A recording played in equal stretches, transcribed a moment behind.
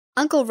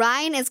Uncle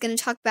Ryan is going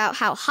to talk about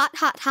how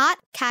hot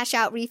cash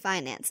out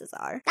refinances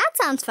are. That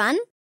sounds fun.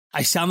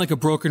 I sound like a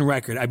broken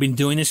record. I've been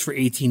doing this for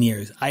 18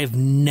 years. I have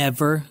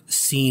never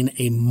seen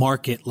a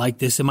market like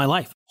this in my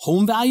life.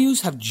 Home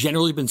values have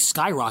generally been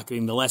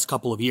skyrocketing the last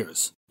couple of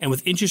years. And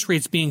with interest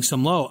rates being so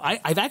low,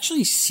 I've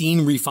actually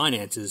seen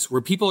refinances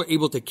where people are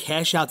able to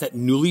cash out that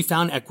newly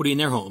found equity in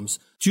their homes,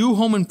 do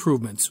home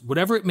improvements,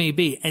 whatever it may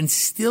be, and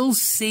still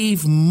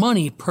save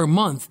money per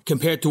month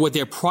compared to what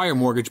their prior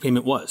mortgage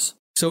payment was.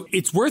 So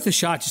it's worth a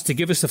shot just to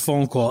give us a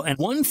phone call. And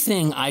one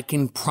thing I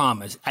can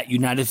promise at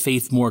United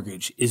Faith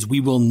Mortgage is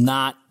we will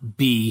not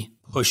be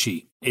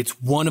pushy.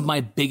 It's one of my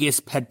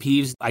biggest pet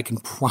peeves. I can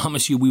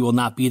promise you we will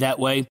not be that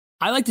way.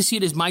 I like to see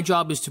it as my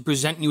job is to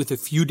present you with a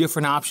few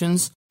different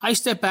options. I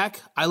step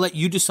back, I let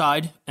you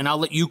decide, and I'll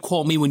let you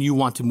call me when you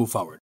want to move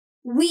forward.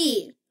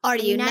 We are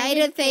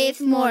United Faith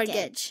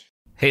Mortgage.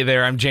 Hey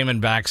there, I'm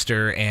Jamin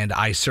Baxter, and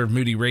I serve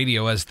Moody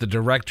Radio as the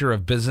Director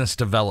of Business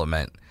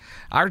Development.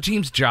 Our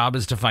team's job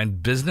is to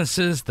find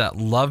businesses that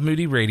love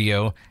Moody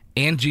Radio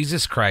and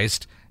Jesus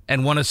Christ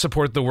and want to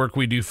support the work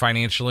we do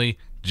financially,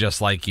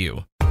 just like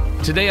you.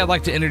 Today, I'd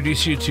like to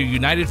introduce you to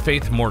United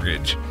Faith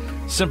Mortgage.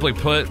 Simply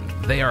put,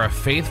 they are a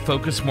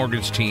faith-focused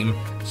mortgage team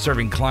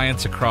serving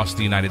clients across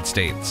the United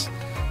States.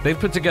 They've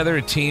put together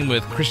a team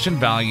with Christian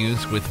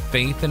values with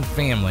faith and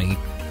family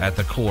at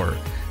the core.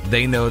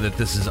 They know that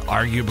this is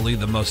arguably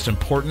the most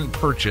important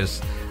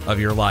purchase of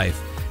your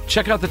life.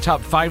 Check out the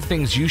top 5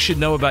 things you should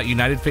know about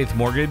United Faith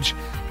Mortgage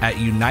at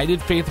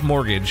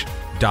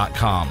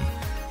UnitedFaithMortgage.com.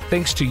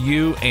 Thanks to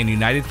you and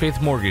United Faith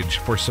Mortgage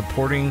for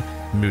supporting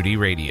Moody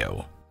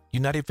Radio.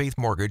 United Faith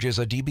Mortgage is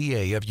a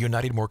DBA of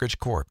United Mortgage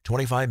Corp.,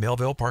 25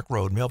 Melville Park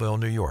Road, Melville,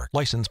 New York.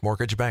 Licensed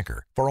mortgage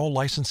banker. For all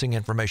licensing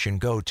information,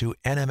 go to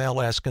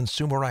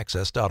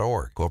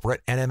nmlsconsumeraccess.org.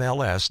 Corporate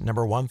NMLS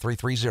number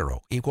 1330.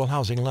 Equal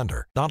housing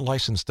lender. Not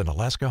licensed in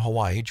Alaska,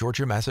 Hawaii,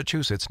 Georgia,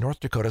 Massachusetts, North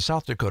Dakota,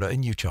 South Dakota,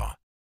 and Utah.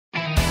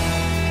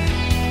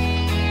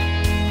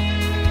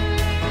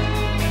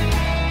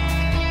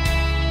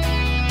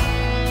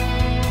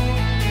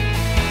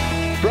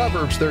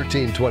 Proverbs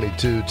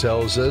 13:22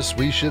 tells us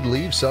we should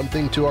leave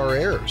something to our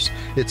heirs.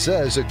 It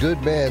says a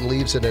good man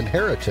leaves an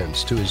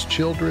inheritance to his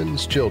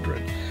children's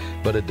children,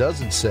 but it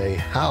doesn't say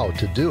how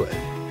to do it.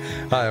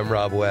 Hi, I'm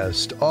Rob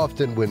West.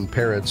 Often when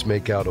parents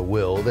make out a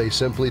will, they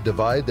simply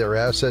divide their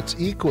assets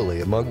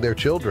equally among their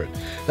children.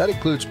 That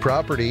includes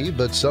property,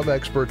 but some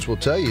experts will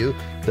tell you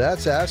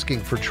that's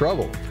asking for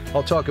trouble.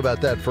 I'll talk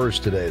about that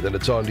first today, then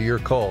it's on to your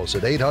calls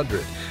at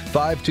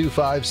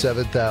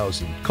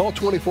 800-525-7000. Call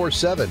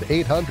 24/7,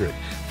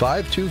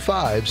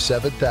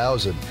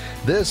 800-525-7000.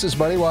 This is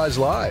MoneyWise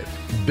Live,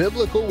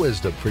 biblical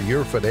wisdom for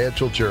your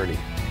financial journey.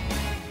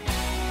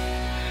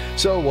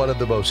 So one of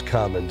the most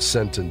common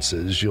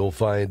sentences you'll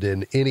find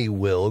in any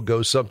will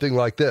goes something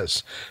like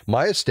this: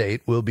 my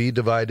estate will be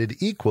divided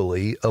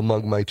equally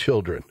among my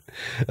children.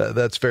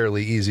 That's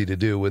fairly easy to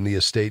do when the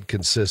estate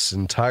consists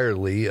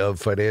entirely of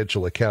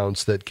financial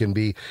accounts that can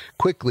be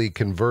quickly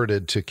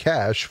converted to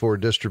cash for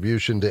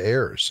distribution to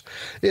heirs.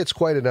 It's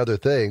quite another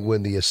thing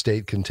when the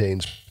estate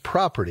contains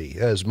property,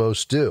 as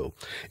most do.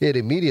 It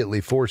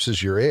immediately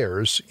forces your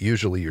heirs,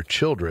 usually your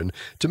children,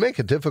 to make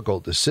a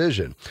difficult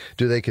decision.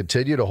 Do they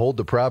continue to hold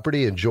the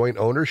property in joint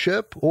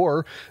ownership,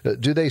 or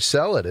do they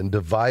sell it and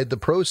divide the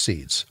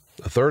proceeds?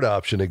 A third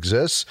option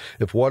exists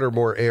if one or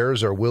more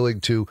heirs are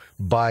willing to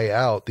buy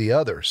out the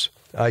others.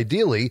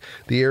 Ideally,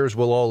 the heirs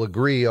will all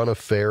agree on a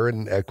fair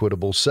and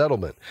equitable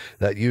settlement.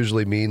 That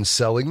usually means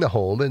selling the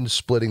home and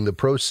splitting the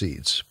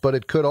proceeds, but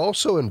it could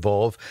also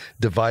involve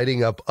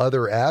dividing up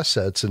other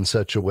assets in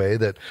such a way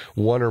that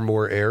one or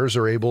more heirs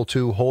are able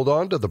to hold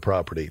on to the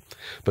property.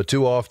 But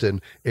too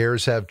often,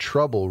 heirs have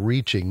trouble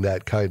reaching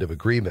that kind of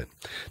agreement.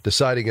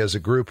 Deciding as a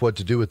group what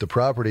to do with the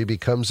property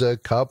becomes a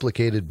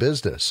complicated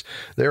business.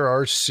 There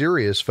are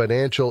serious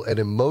financial and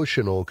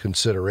emotional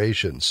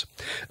considerations.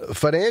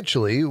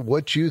 Financially,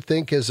 what you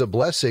think is a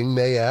blessing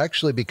may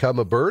actually become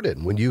a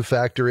burden when you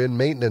factor in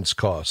maintenance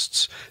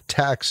costs,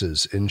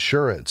 taxes,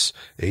 insurance,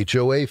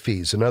 HOA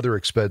fees, and other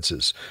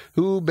expenses.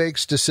 Who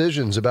makes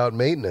decisions about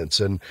maintenance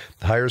and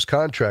hires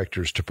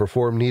contractors to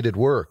perform needed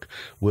work?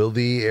 Will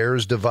the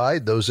heirs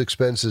divide those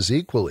expenses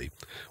equally?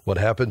 What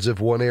happens if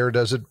one heir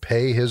doesn't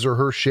pay his or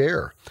her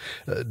share?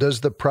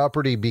 Does the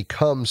property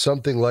become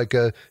something like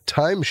a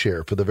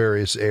timeshare for the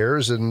various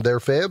heirs and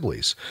their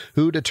families?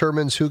 Who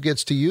determines who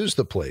gets to use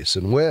the place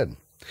and when?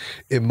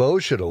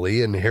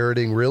 Emotionally,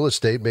 inheriting real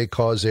estate may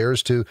cause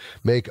heirs to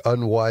make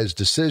unwise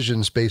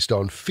decisions based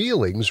on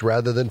feelings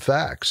rather than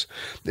facts.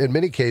 In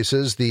many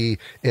cases, the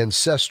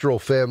ancestral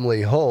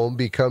family home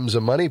becomes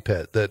a money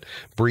pit that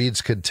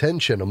breeds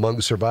contention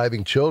among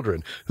surviving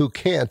children who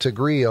can't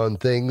agree on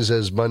things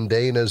as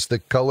mundane as the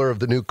color of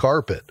the new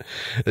carpet.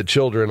 The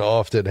children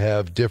often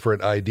have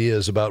different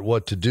ideas about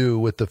what to do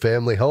with the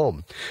family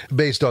home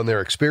based on their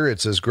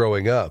experiences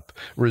growing up.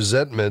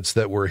 Resentments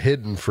that were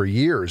hidden for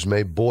years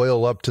may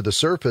boil up up to the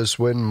surface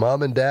when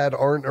mom and dad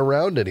aren't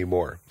around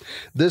anymore.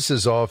 This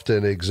is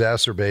often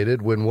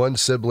exacerbated when one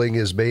sibling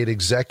is made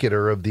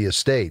executor of the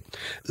estate.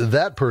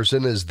 That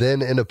person is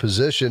then in a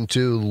position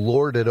to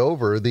lord it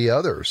over the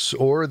others,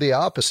 or the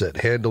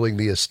opposite. Handling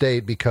the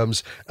estate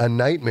becomes a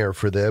nightmare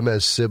for them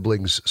as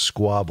siblings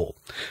squabble.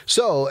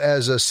 So,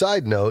 as a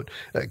side note,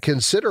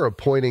 consider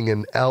appointing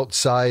an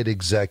outside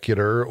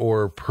executor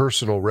or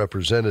personal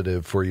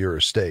representative for your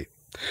estate.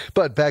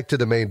 But back to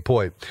the main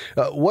point.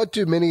 What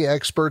do many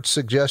experts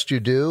suggest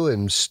you do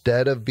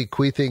instead of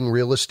bequeathing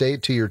real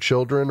estate to your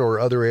children or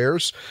other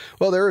heirs?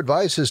 Well, their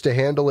advice is to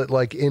handle it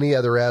like any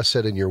other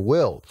asset in your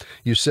will.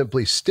 You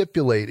simply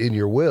stipulate in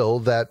your will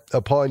that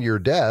upon your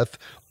death,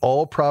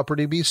 all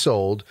property be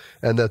sold,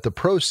 and that the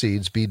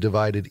proceeds be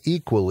divided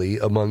equally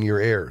among your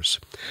heirs.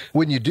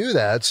 When you do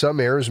that,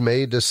 some heirs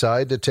may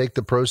decide to take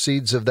the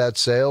proceeds of that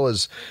sale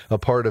as a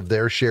part of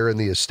their share in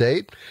the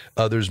estate.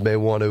 Others may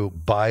want to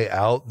buy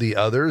out the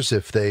others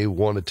if they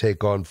want to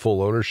take on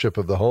full ownership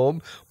of the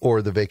home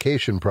or the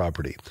vacation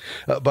property.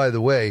 By the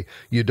way,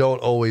 you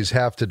don't always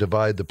have to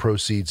divide the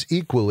proceeds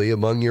equally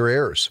among your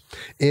heirs.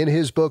 In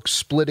his book,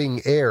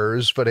 Splitting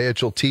Heirs,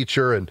 financial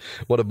teacher and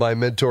one of my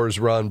mentors,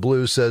 Ron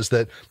Blue, says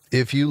that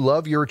if you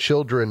love your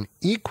children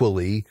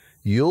equally,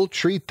 you'll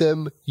treat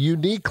them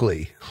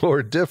uniquely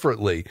or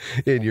differently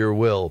in your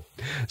will.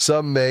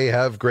 Some may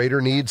have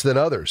greater needs than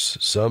others.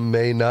 Some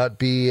may not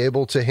be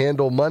able to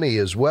handle money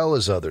as well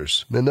as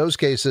others. In those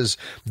cases,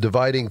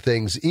 dividing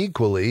things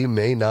equally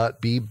may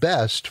not be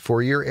best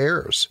for your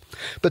heirs.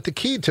 But the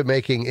key to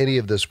making any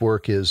of this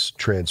work is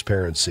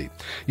transparency.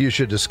 You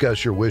should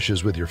discuss your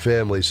wishes with your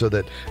family so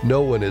that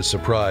no one is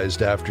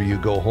surprised after you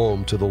go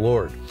home to the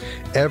Lord.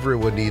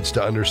 Everyone needs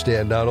to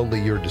understand not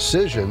only your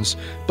decisions,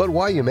 but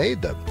why you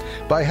made them.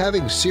 By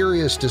having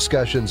serious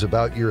discussions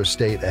about your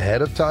estate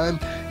ahead of time,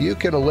 you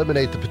can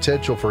eliminate the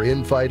potential for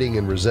infighting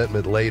and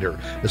resentment later,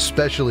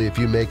 especially if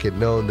you make it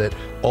known that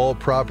all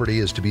property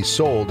is to be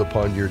sold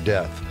upon your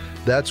death.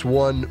 That's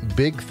one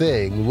big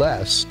thing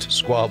less to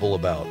squabble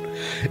about.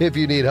 If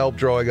you need help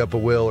drawing up a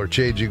will or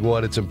changing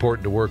one, it's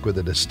important to work with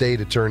an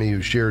estate attorney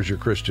who shares your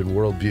Christian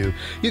worldview.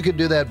 You can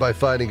do that by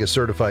finding a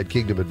certified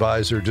Kingdom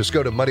advisor. Just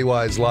go to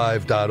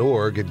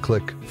MoneyWiseLive.org and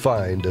click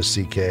Find a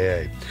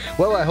CKA.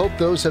 Well, I hope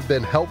those have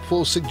been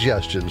helpful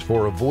suggestions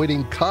for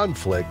avoiding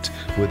conflict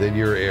within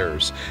your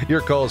heirs.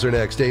 Your calls are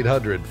next,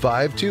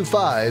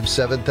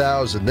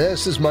 800-525-7000.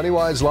 This is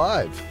MoneyWise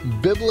Live,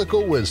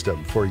 biblical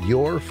wisdom for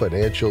your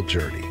financial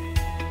journey.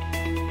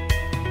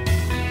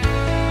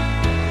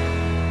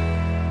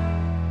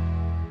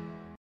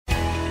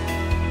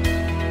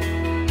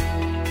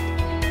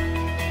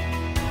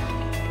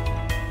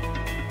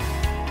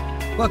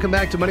 Welcome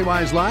back to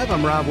MoneyWise Live.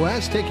 I'm Rob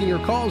West, taking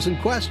your calls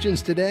and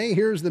questions today.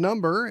 Here's the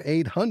number,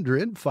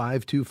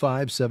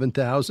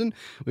 800-525-7000.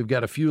 We've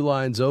got a few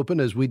lines open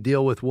as we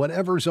deal with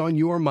whatever's on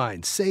your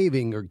mind,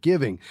 saving or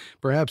giving.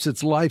 Perhaps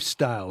it's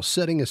lifestyle,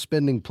 setting a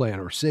spending plan,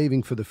 or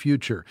saving for the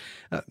future.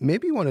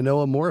 Maybe you want to know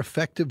a more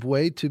effective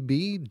way to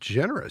be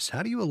generous.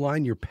 How do you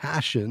align your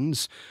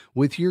passions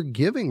with your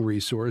giving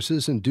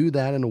resources and do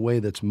that in a way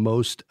that's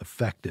most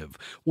effective?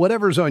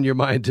 Whatever's on your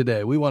mind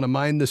today, we want to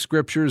mine the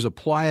scriptures,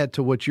 apply it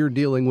to what you're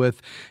dealing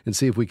with, and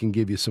see if we can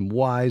give you some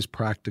wise,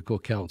 practical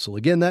counsel.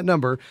 Again, that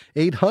number,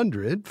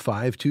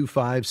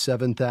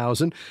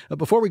 800-525-7000.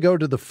 Before we go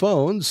to the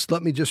phones,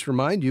 let me just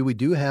remind you, we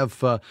do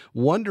have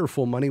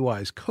wonderful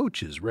MoneyWise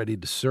coaches ready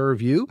to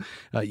serve you.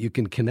 You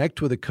can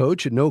connect with a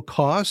coach at no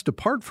cost,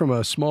 apart from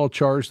a small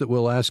charge that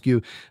we'll ask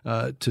you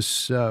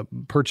to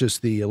purchase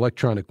the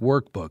electronic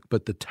workbook.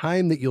 But the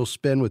time that you'll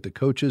spend with the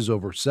coaches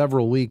over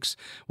several weeks,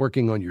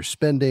 working on your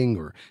spending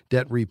or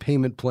debt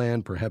repayment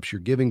plan, perhaps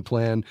your giving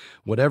plan,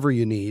 whatever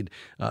you need,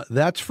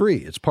 that's free.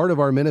 It's part of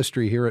our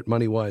ministry here at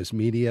MoneyWise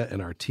Media,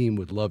 and our team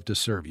would love to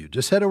serve you.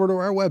 Just head over to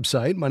our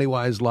website,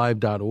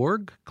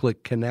 MoneyWiseLive.org,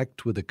 click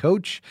Connect with a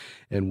Coach,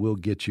 and we'll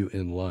get you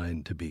in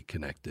line to be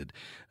connected.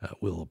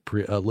 We'll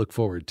look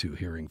forward to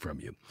hearing from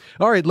you.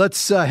 All right,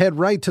 let's head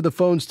right to the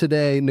phones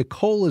today.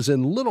 Nicole is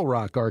in Little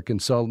Rock,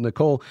 Arkansas.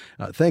 Nicole,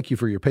 thank you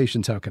for your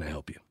patience. How can I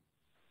help you?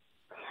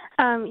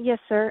 Yes,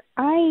 sir.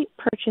 I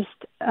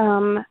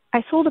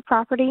sold a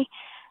property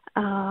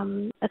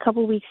a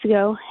couple weeks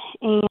ago,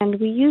 and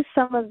we used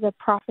some of the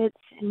profits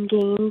and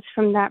gains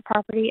from that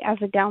property as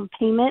a down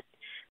payment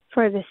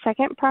for the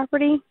second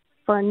property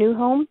for a new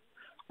home.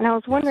 And I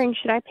was wondering,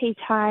 should I pay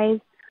tithe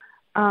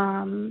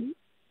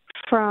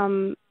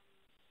from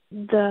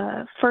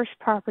the first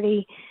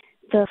property,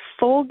 the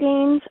full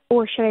gains,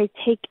 or should I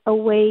take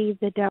away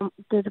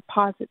the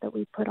deposit that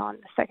we put on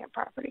the second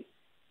property?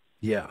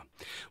 Yeah.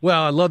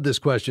 Well, I love this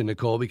question,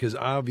 Nicole, because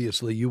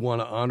obviously you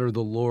want to honor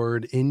the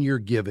Lord in your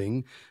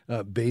giving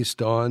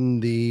based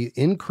on the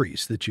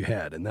increase that you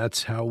had. And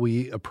that's how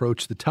we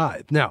approach the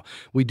tithe. Now,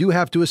 we do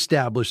have to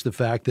establish the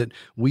fact that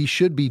we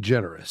should be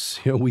generous.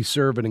 You know, we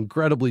serve an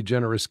incredibly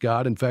generous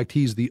God. In fact,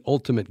 He's the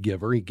ultimate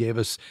giver. He gave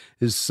us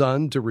His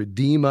Son to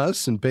redeem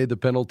us and pay the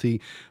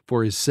penalty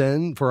for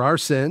for our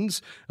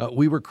sins.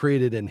 We were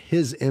created in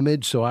His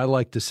image. So I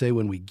like to say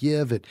when we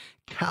give, it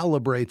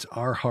calibrates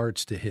our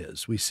hearts to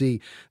His. We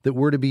see that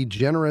we're to be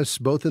generous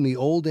both in the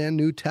Old and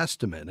New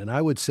Testament. And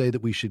I would say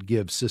that we should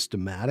give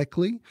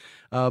systematically,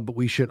 but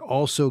we should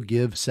also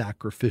give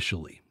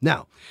sacrificially.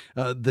 Now,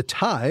 the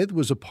tithe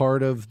was a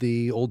part of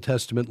the Old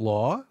Testament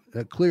law.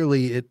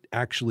 Clearly, it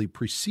actually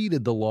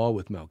preceded the law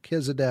with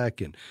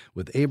Melchizedek and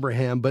with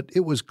Abraham, but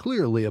it was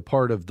clearly a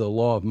part of the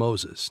law of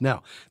Moses.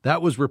 Now,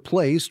 that was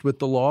replaced with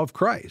the law of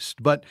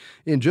Christ. But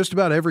in just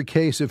about every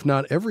case, if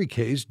not every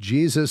case,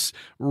 Jesus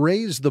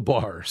raised the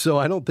bar. So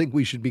I don't think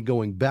we should be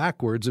going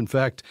backwards. In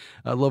fact,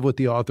 I love what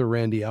the author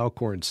Randy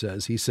Alcorn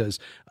says. He says,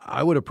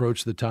 I would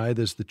approach the tithe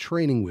as the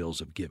training wheels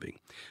of giving.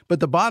 But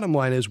the bottom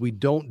line is we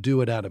don't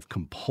do it out of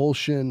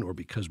compulsion or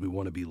because we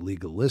want to be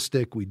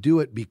legalistic. We do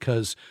it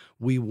because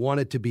we want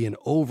it to be an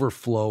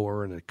overflow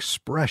or an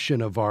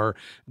expression of our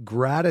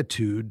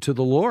gratitude to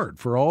the Lord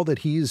for all that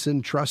He's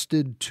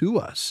entrusted to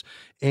us.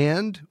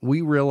 And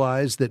we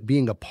realize that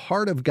being a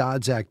part of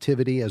God's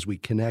activity as we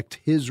connect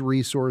His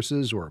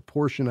resources or a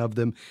portion of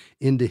them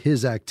into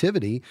His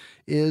activity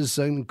is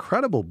an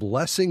incredible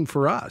blessing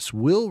for us.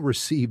 We'll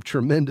receive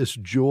tremendous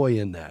joy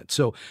in that.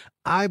 So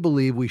I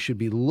believe we should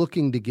be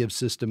looking to give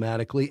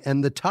systematically,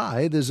 and the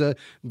tithe is a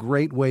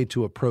great way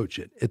to approach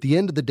it. At the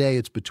end of the day,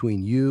 it's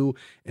between you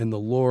and the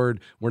Lord.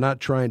 We're not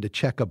trying to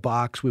check a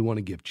box. We want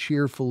to give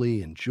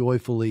cheerfully and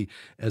joyfully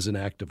as an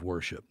act of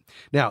worship.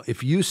 Now,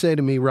 if you say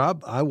to me,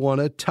 Rob, I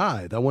want to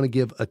tithe, I want to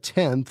give a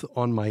tenth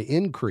on my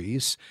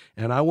increase,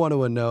 and I want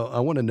to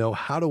know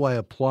how do I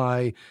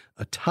apply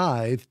a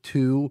tithe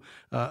to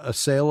a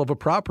sale of a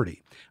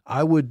property.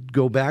 I would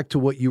go back to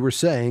what you were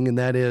saying, and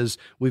that is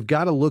we've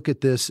got to look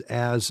at this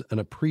as an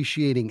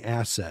appreciating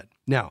asset.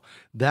 Now,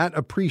 that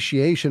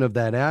appreciation of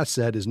that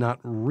asset is not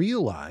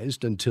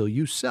realized until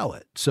you sell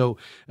it. So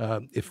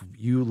if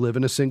you live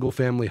in a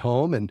single-family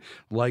home, and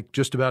like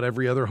just about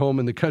every other home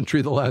in the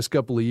country the last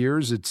couple of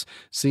years, it's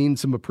seen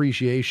some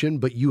appreciation,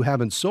 but you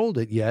haven't sold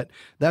it yet,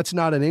 that's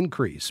not an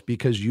increase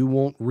because you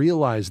won't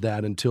realize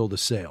that until the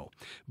sale.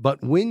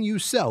 But when you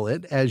sell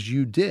it, as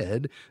you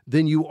did,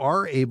 then you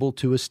are able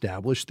to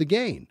establish the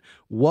gain.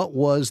 What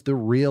was the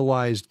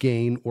realized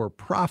gain or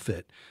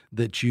profit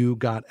that you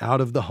got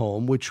out of the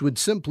home, which would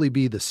simply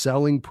be the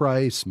selling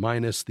price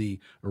minus the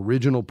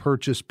original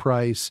purchase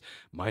price,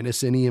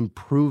 minus any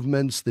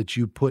improvements that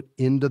you put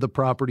into the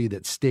property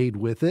that stayed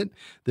with it,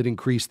 that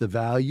increased the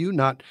value,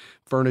 not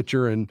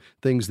furniture and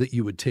things that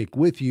you would take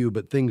with you,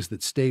 but things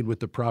that stayed with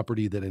the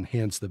property that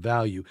enhanced the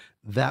value.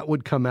 That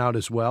would come out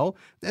as well.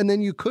 And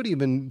then you could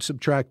even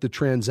subtract the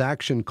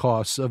transaction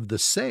costs of the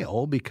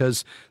sale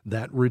because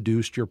that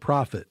reduced your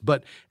profit.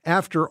 But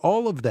after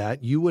all of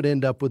that, you would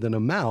end up with an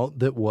amount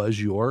that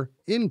was your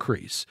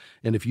increase.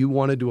 And if you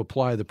wanted to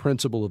apply the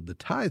principle of the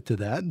tithe to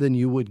that, then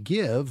you would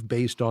give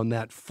based on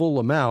that full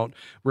amount,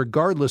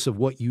 regardless of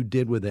what you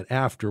did with it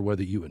after,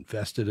 whether you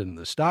invested it in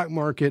the stock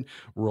market,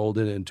 rolled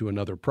it into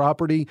another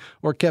property,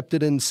 or kept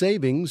it in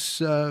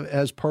savings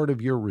as part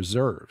of your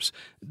reserves.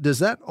 Does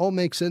that all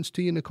make sense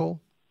to you, Nicole?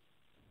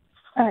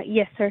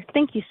 Yes, sir.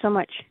 Thank you so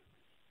much.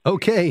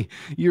 Okay,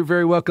 you're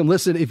very welcome.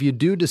 Listen, if you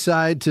do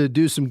decide to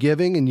do some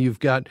giving and you've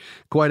got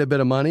quite a bit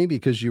of money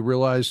because you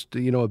realized,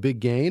 a big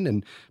gain,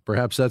 and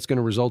perhaps that's going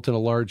to result in a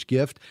large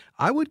gift,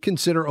 I would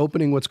consider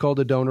opening what's called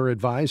a donor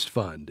advised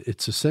fund.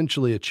 It's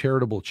essentially a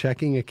charitable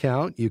checking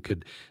account. You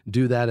could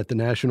do that at the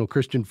National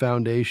Christian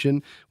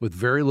Foundation with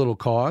very little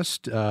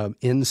cost,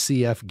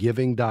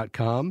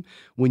 ncfgiving.com.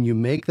 When you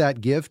make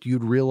that gift,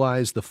 you'd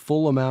realize the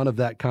full amount of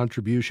that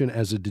contribution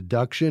as a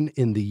deduction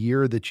in the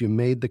year that you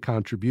made the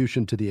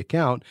contribution to the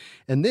account,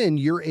 and then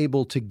you're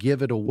able to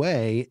give it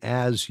away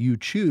as you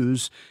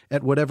choose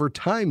at whatever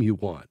time you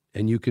want.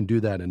 And you can do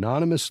that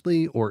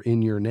anonymously or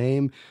in your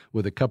name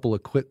with a couple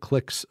of quick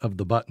clicks of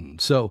the button.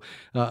 So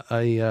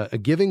a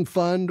giving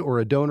fund or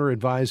a donor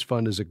advised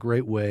fund is a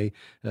great way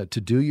to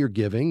do your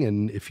giving.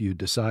 And if you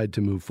decide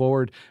to move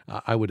forward,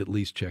 I would at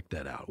least check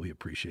that out. We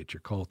appreciate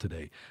your call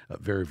today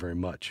very, very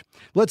much.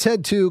 Let's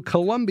head to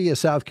Columbia,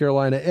 South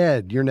Carolina.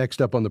 Ed, you're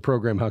next up on the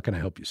program. How can I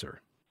help you, sir?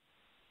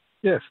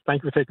 Yes,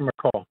 thank you for taking my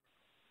call.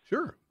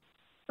 Sure.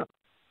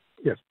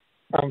 Yes.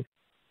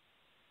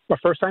 My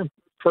first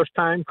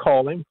time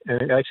calling,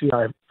 and actually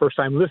my first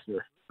time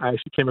listener. I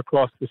actually came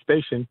across the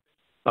station.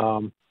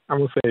 I'm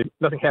going to say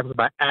nothing happens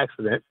by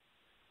accident,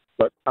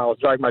 but I was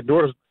driving my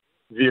daughter's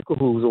vehicle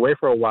who was away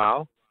for a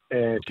while,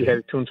 and she had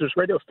it tuned to this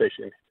radio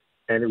station.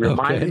 And it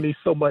reminded me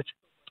so much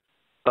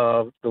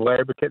of the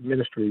Larry Burkett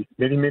ministry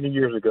many, many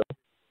years ago.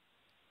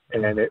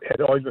 And it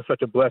had always been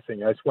such a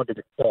blessing. I just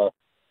wanted to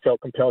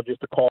felt compelled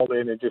just to call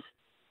in and just,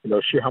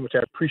 share how much I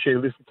appreciate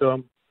listening to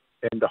them.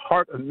 And the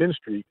heart of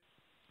ministry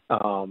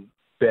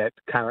that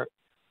kind of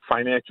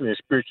financially and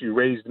spiritually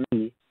raised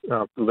me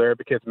through Larry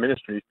Burkett's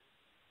ministry,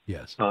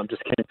 yes,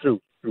 just came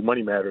through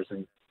Money Matters,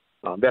 and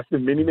that's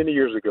been many, many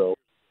years ago.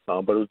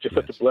 But it was just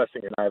such a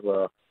blessing, and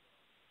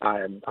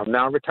I'm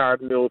now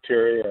retired in the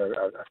military.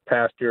 I've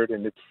pastored,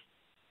 and it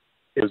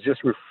was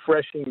just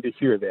refreshing to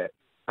hear that.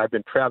 I've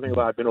been traveling a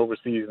lot. I've been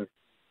overseas and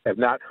have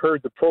not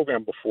heard the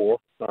program before.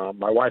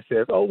 My wife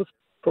says, "Oh, this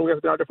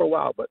program's been out there for a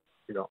while," but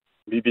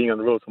me being on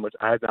the road so much,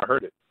 I had not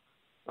heard it.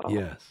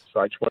 Yes. So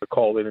I just want to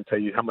call in and tell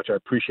you how much I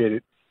appreciate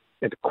it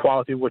and the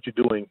quality of what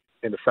you're doing,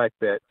 and the fact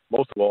that,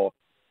 most of all,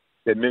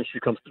 that ministry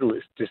comes through.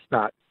 It's just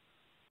not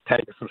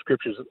tagging some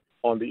scriptures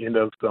on the end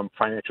of some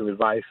financial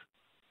advice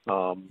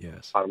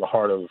Yes. out of the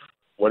heart of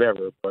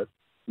whatever, but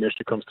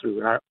ministry comes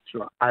through. And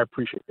I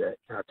appreciate that.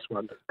 And I just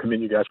want to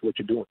commend you guys for what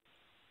you're doing.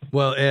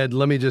 Well, Ed,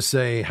 let me just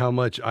say how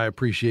much I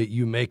appreciate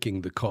you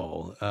making the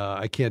call.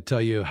 I can't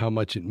tell you how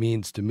much it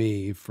means to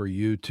me for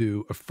you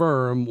to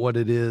affirm what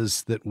it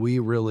is that we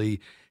really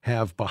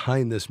have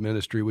behind this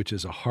ministry, which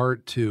is a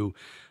heart to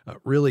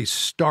really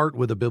start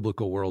with a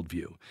biblical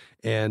worldview.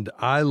 And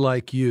I,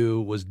 like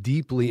you, was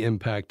deeply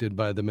impacted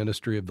by the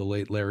ministry of the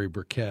late Larry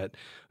Burkett,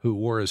 who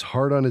wore his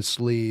heart on his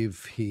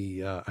sleeve.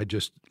 I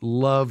just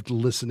loved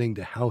listening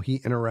to how he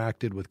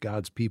interacted with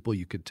God's people.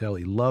 You could tell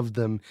he loved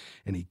them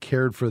and he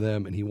cared for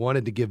them and he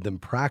wanted to give them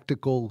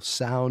practical,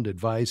 sound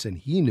advice. And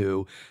he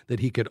knew that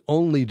he could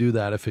only do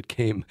that if it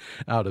came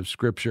out of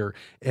Scripture.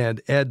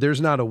 And Ed,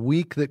 there's not a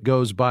week that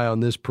goes by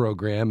on this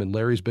program, and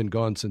Larry's been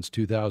gone since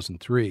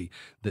 2003,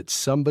 that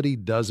somebody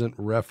doesn't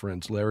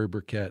reference Larry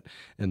Burkett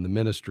and the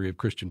ministry of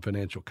Christian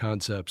Financial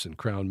Concepts and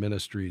Crown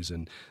Ministries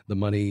and the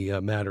Money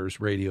Matters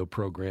radio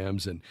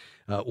programs. And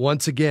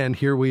once again,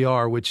 here we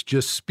are, which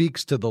just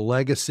speaks to the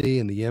legacy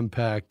and the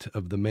impact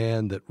of the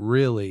man that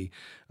really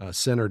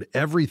centered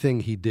everything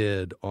he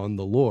did on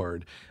the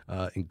Lord,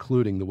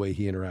 including the way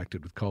he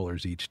interacted with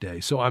callers each day.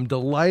 So I'm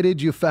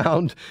delighted you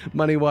found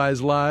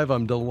MoneyWise Live.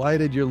 I'm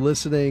delighted you're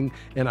listening,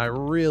 and I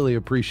really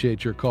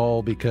appreciate your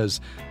call, because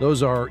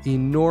those are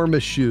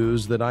enormous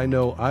shoes that I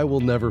know I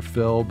will never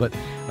fill, but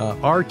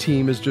our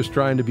team is just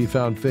trying to be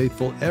found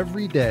faithful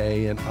every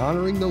day and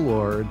honoring the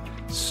Lord,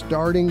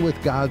 starting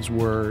with God's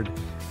Word,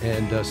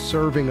 and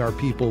serving our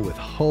people with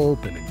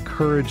hope and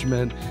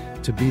encouragement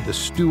to be the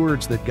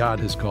stewards that God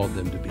has called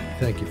them to be.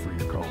 Thank you for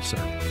your call,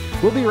 sir.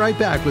 We'll be right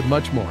back with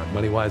much more on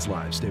MoneyWise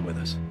Live. Stay with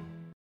us.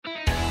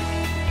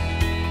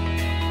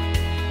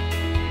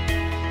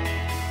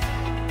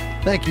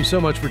 Thank you so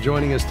much for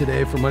joining us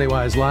today for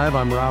MoneyWise Live.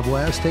 I'm Rob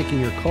West,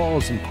 taking your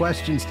calls and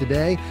questions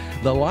today.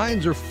 The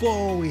lines are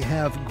full. We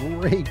have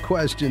great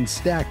questions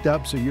stacked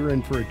up, so you're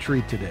in for a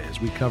treat today as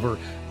we cover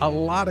a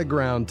lot of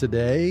ground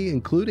today,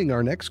 including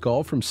our next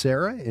call from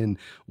Sarah in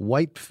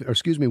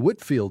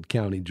Whitfield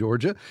County,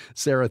 Georgia.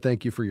 Sarah,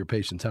 thank you for your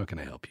patience. How can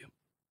I help you?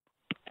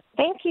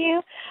 Thank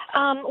you.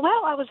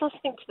 Well, I was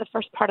listening to the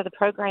first part of the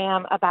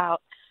program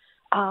about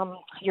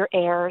your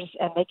heirs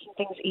and making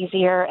things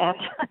easier. And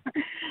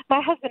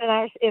my husband and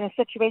I are in a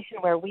situation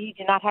where we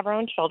do not have our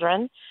own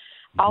children.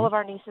 All of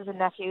our nieces and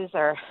nephews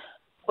are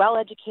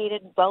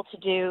well-educated,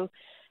 well-to-do.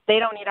 They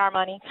don't need our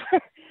money.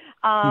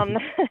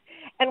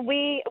 And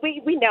we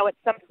know at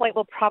some point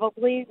we'll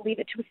probably leave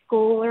it to a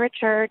school or a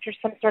church or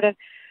some sort of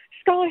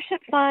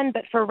scholarship fund.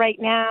 But for right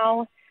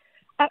now,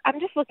 I'm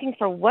just looking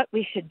for what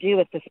we should do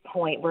at this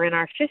point. We're in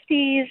our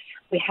 50s.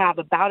 We have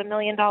about $1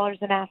 million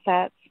in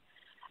assets.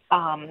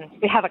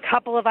 We have a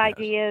couple of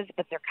ideas,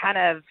 but they're kind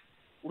of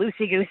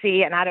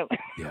loosey-goosey, and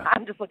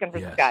I'm just looking for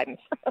some guidance.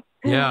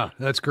 Yeah,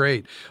 that's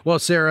great. Well,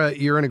 Sarah,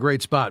 you're in a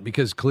great spot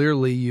because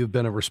clearly you've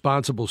been a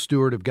responsible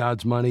steward of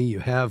God's money. You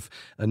have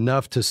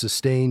enough to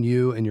sustain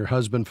you and your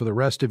husband for the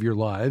rest of your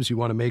lives. You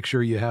want to make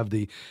sure you have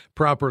the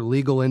proper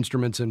legal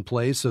instruments in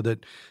place so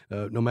that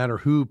no matter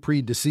who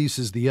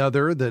predeceases the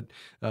other, that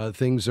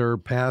things are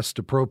passed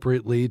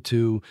appropriately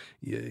to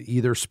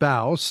either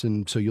spouse.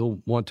 And so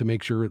you'll want to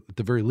make sure at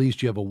the very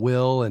least you have a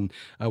will. And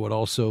I would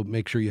also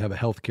make sure you have a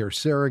healthcare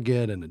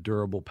surrogate and a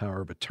durable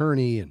power of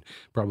attorney and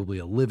probably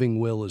a living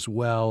will as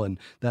well. And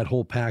that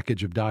whole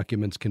package of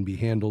documents can be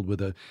handled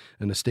with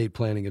an estate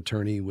planning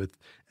attorney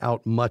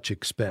without much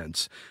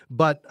expense.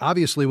 But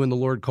obviously, when the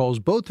Lord calls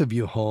both of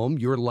you home,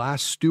 your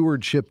last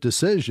stewardship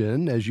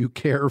decision as you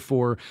care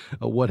for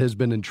what has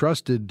been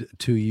entrusted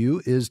to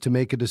you is to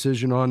make a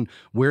decision on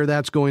where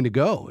that's going to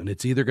go. And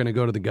it's either going to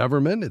go to the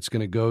government, it's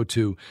going to go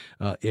to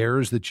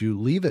heirs that you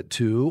leave it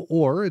to,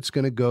 or it's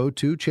going to go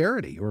to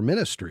charity or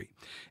ministry.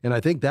 And I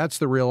think that's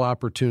the real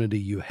opportunity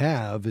you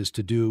have, is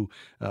to do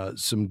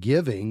some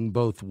giving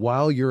both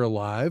while you're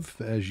alive,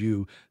 as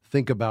you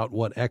think about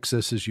what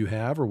excesses you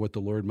have or what the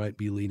Lord might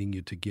be leading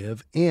you to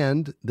give.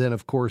 And then,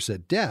 of course,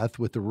 at death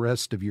with the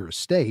rest of your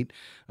estate,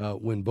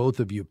 when both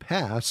of you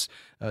pass,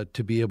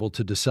 to be able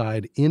to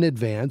decide in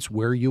advance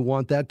where you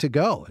want that to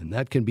go. And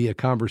that can be a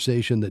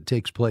conversation that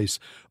takes place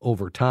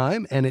over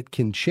time, and it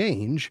can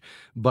change.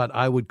 But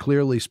I would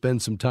clearly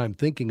spend some time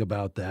thinking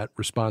about that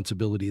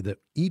responsibility that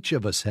each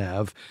of us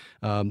have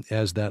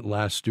as that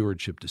last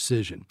stewardship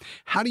decision.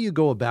 How do you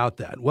go about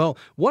that? Well,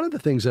 one of the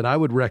things that I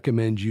would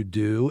recommend you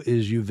do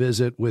is you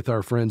visit with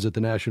our friends at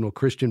the National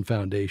Christian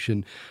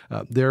Foundation.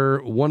 They're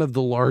one of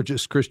the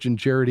largest Christian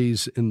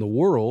charities in the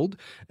world,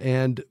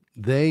 and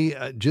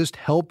they just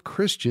help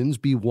Christians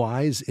be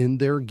wise in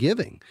their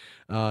giving.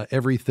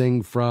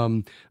 Everything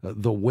from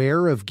the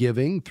where of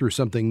giving through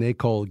something they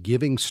call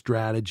giving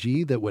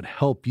strategy that would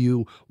help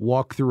you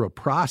walk through a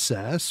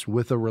process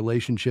with a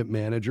relationship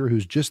manager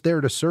who's just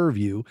there to serve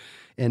you.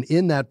 And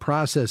in that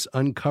process,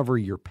 uncover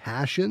your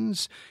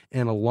passions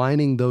and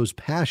aligning those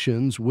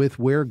passions with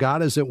where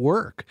God is at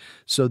work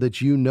so that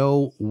you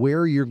know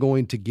where you're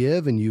going to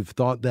give and you've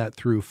thought that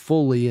through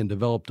fully and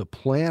developed a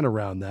plan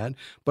around that,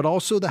 but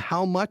also the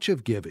how much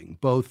of giving,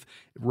 both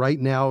right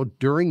now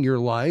during your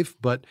life,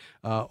 but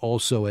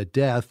also at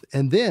death.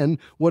 And then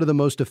what are the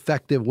most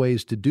effective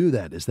ways to do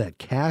that? Is that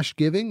cash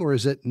giving or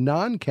is it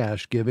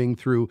non-cash giving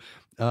through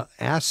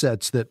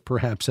assets that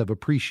perhaps have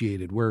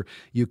appreciated where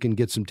you can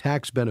get some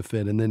tax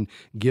benefit and then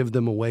give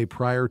them away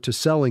prior to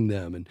selling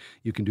them? And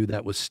you can do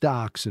that with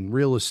stocks and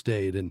real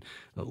estate and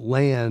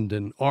land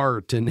and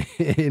art and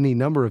any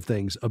number of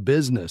things, a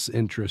business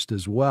interest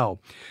as well.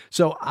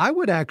 So I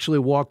would actually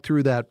walk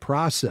through that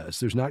process.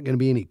 There's not going to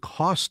be any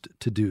cost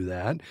to do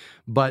that,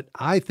 but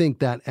I think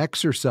that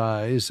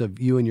exercise of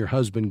you and your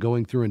husband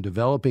going through and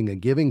developing a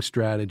giving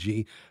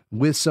strategy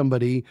with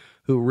somebody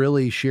who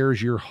really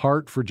shares your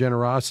heart for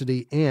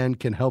generosity and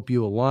can help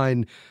you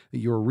align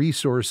your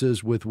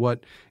resources with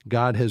what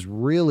God has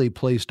really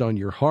placed on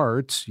your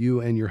hearts, you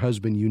and your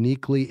husband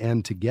uniquely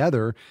and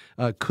together,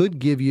 could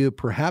give you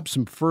perhaps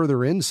some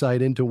further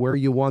insight into where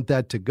you want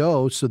that to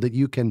go so that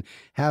you can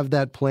have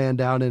that planned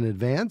out in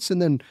advance.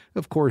 And then,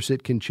 of course,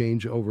 it can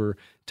change over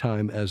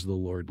time as the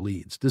Lord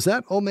leads. Does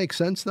that all make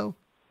sense, though?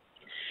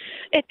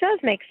 It does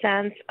make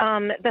sense.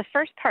 The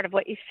first part of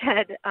what you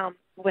said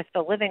with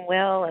the living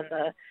will and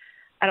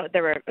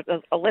there were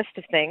a list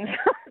of things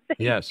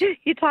yes.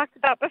 you talked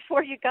about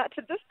before you got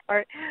to this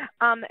part.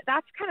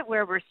 That's kind of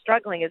where we're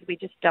struggling is we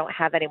just don't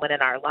have anyone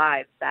in our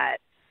lives that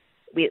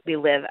we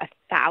live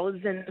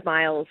 1,000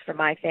 miles from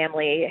my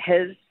family.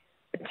 His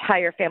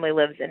entire family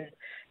lives in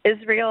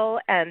Israel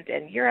and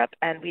in Europe,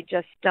 and we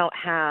just don't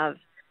have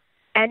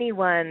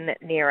anyone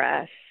near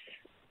us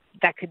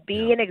that could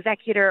be an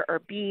executor or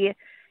be,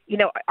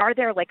 are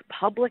there like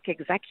public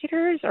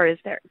executors or is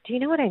there, do you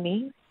know what I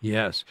mean?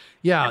 Yes.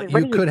 Yeah,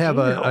 you could have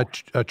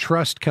a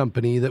trust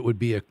company that would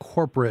be a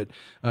corporate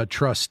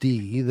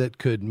trustee that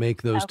could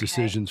make those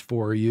decisions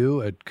for you.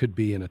 It could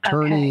be an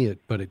attorney,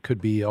 but it could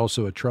be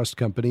also a trust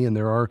company, and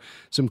there are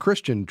some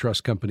Christian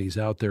trust companies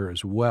out there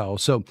as well.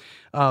 So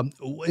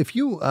if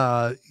you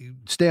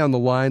stay on the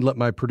line, let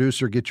my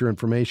producer get your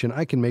information.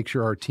 I can make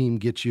sure our team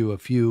gets you a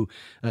few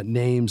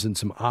names and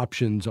some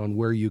options on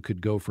where you could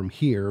go from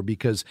here,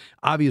 because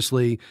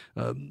obviously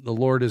the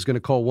Lord is going to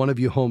call one of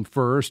you home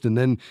first, and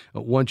then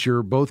once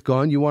you're both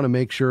gone, you want to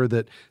make sure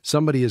that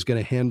somebody is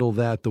going to handle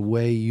that the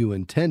way you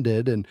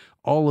intended, and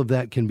all of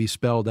that can be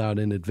spelled out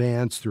in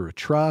advance through a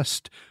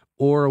trust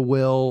or a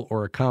will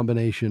or a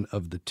combination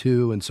of the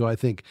two. And so I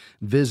think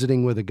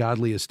visiting with a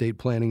godly estate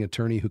planning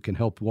attorney who can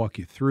help walk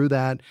you through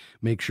that,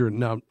 make sure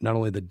not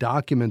only the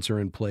documents are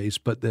in place,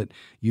 but that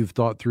you've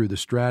thought through the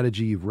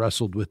strategy, you've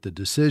wrestled with the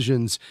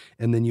decisions,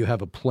 and then you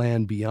have a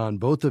plan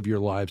beyond both of your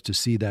lives to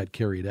see that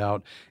carried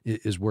out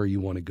is where you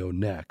want to go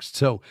next.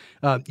 So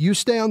you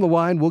stay on the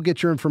line. We'll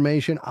get your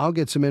information. I'll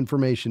get some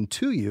information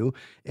to you.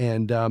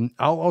 And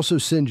I'll also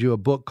send you a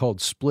book called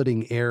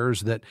Splitting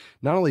Heirs that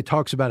not only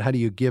talks about how do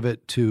you give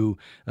it to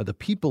the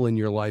people in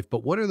your life,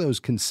 but what are those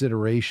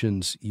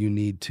considerations you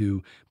need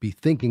to be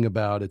thinking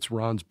about? It's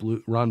Ron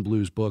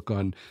Blue's book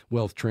on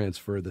wealth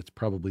transfer that's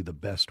probably the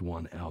best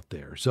one out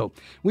there. So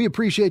we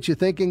appreciate you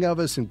thinking of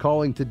us and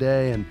calling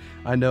today. And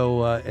I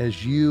know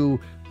as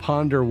you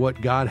ponder what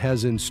God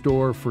has in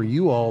store for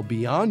you all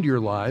beyond your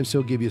lives,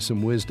 He'll give you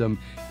some wisdom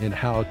in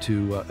how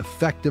to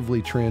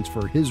effectively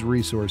transfer His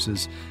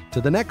resources to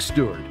the next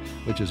steward,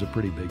 which is a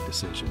pretty big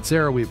decision.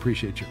 Sarah, we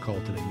appreciate your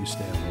call today. You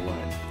stay on the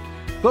line.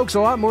 Folks,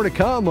 a lot more to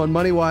come on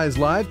MoneyWise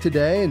Live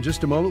today. In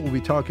just a moment, we'll be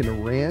talking to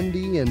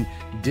Randy and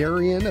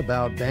Darian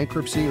about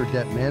bankruptcy or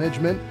debt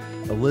management.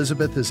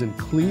 Elizabeth is in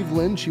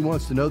Cleveland. She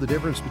wants to know the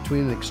difference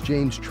between an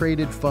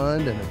exchange-traded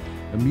fund and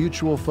a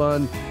mutual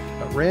fund.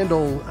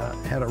 Randall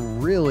had a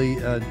really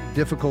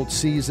difficult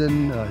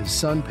season. His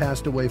son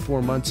passed away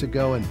 4 months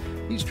ago, and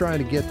he's trying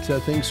to get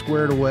things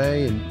squared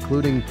away,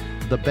 including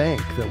the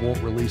bank that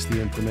won't release the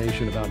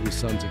information about his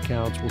son's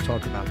accounts. We'll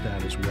talk about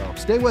that as well.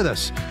 Stay with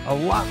us. A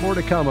lot more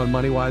to come on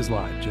MoneyWise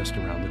Live, just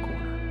around the corner.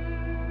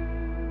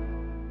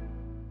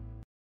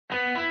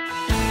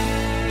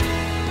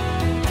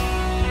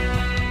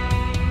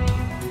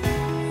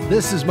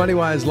 This is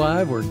MoneyWise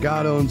Live, where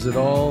God owns it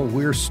all.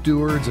 We're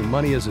stewards, and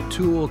money is a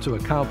tool to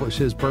accomplish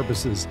His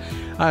purposes.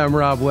 Hi, I'm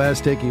Rob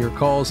West, taking your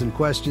calls and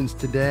questions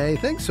today.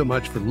 Thanks so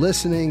much for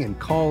listening and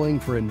calling,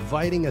 for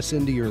inviting us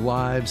into your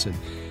lives. And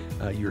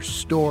your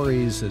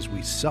stories as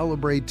we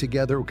celebrate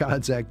together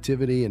God's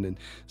activity. And in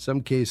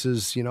some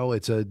cases,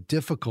 it's a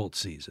difficult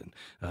season.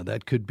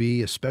 That could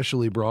be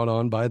especially brought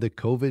on by the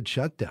COVID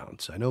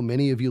shutdowns. I know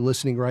many of you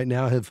listening right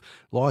now have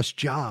lost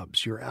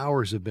jobs. Your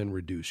hours have been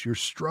reduced. You're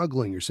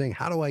struggling. You're saying,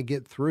 how do I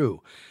get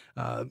through?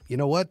 You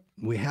know what?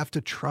 We have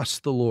to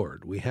trust the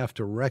Lord. We have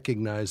to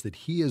recognize that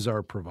He is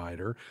our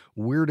provider.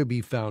 We're to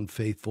be found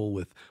faithful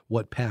with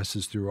what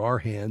passes through our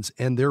hands,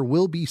 and there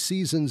will be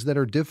seasons that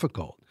are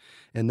difficult.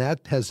 And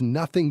that has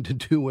nothing to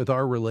do with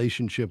our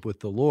relationship with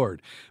the Lord.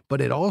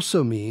 But it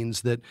also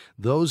means that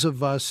those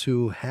of us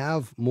who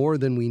have more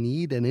than we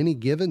need in any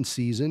given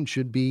season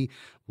should be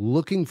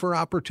looking for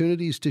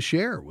opportunities to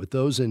share with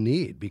those in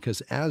need,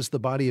 because as the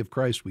body of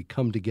Christ, we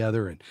come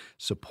together and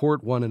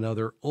support one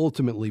another,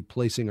 ultimately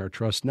placing our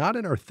trust not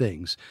in our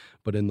things,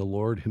 but in the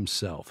Lord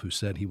Himself, who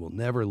said He will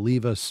never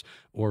leave us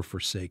or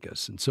forsake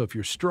us. And so if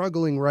you're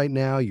struggling right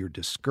now, you're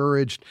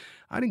discouraged,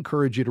 I'd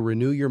encourage you to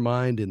renew your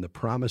mind in the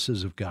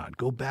promises of God.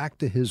 Go back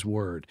to His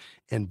Word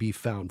and be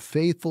found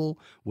faithful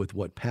with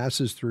what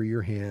passes through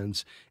your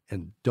hands.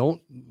 And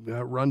don't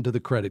run to the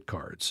credit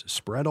cards.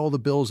 Spread all the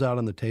bills out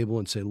on the table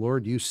and say,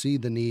 Lord, you see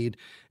the need,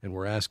 and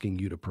we're asking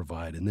you to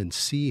provide. And then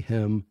see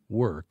Him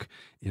work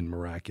in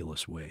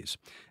miraculous ways.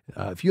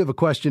 If you have a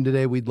question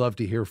today, we'd love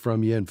to hear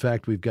from you. In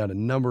fact, we've got a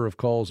number of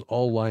calls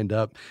all lined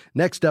up.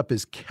 Next up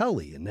is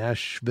Kelly in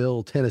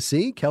Nashville,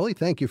 Tennessee. Kelly,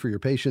 thank you for your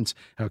patience.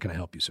 How can I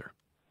help you, sir?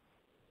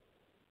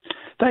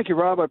 Thank you,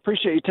 Rob. I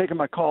appreciate you taking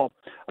my call.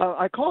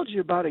 I called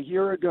you about a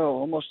year ago,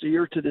 almost a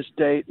year to this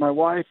date. My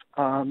wife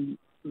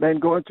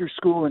been going through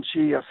school, and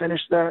she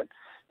finished that,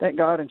 thank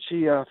God, and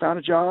she found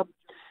a job.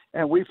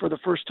 And we, for the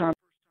first time,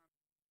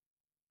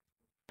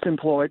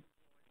 employed.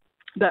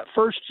 That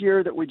first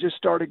year that we just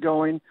started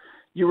going,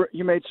 you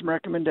made some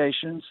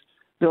recommendations,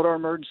 build our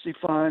emergency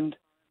fund,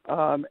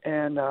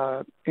 and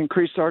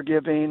increase our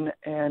giving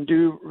and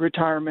do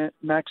retirement,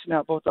 maxing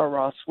out both our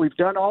Roths. We've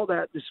done all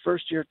that this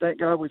first year.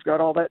 Thank God we've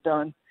got all that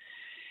done.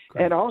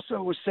 Great. And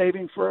also was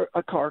saving for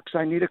a car because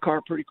I need a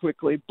car pretty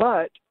quickly.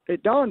 But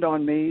it dawned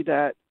on me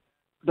that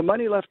the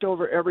money left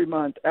over every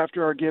month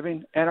after our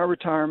giving and our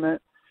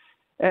retirement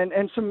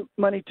and some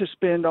money to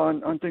spend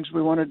on things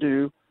we want to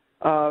do,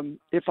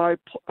 if I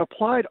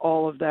applied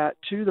all of that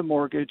to the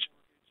mortgage,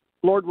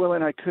 Lord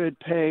willing, I could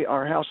pay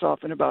our house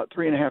off in about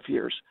 3.5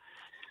 years.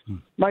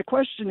 My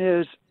question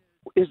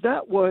is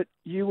that what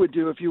you would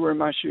do if you were in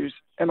my shoes?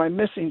 Am I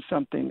missing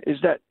something? Is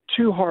that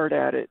too hard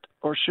at it,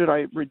 or should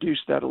I reduce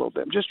that a little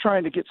bit? I'm just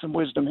trying to get some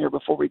wisdom here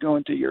before we go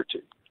into year 2.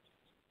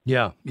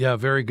 Yeah,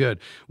 very good.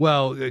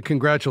 Well,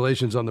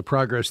 congratulations on the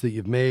progress that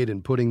you've made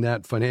in putting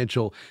that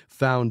financial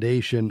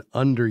foundation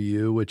under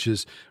you, which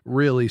is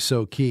really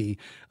so key.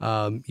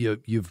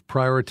 You've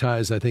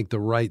prioritized, I think, the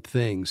right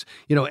things.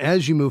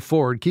 As you move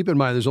forward, keep in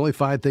mind there's only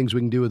 5 things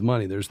we can do with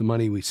money. There's the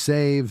money we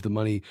save, the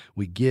money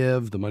we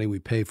give, the money we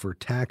pay for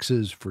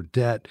taxes, for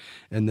debt,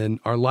 and then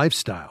our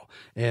lifestyle.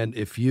 And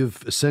if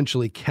you've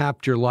essentially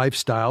capped your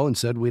lifestyle and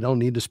said we don't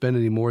need to spend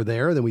any more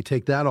there, then we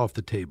take that off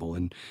the table.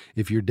 And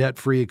if you're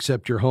debt-free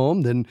except your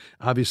home, then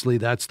obviously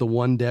that's the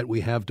one debt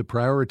we have to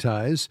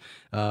prioritize.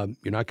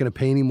 You're not going to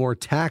pay any more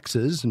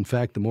taxes. In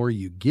fact, the more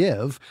you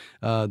give,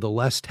 the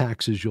less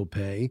taxes you'll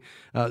pay.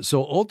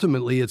 So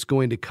ultimately, it's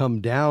going to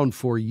come down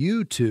for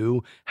you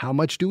to how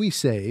much do we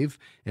save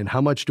and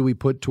how much do we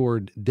put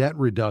toward debt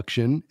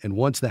reduction. And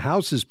once the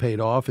house is paid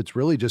off, it's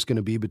really just going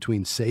to be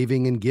between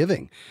saving and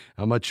giving.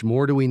 How much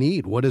more do we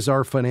need? What is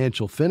our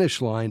financial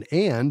finish line?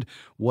 And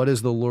what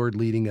is the Lord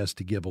leading us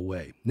to give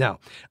away? Now,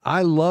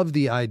 I love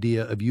the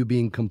idea of you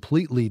being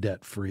completely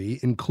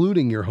debt-free,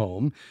 including your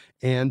home,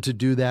 and to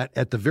do that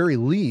at the very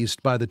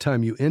least by the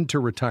time you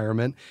enter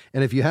retirement.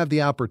 And if you have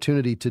the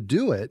opportunity to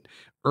do it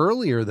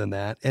earlier than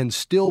that and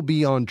still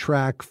be on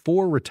track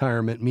for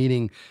retirement,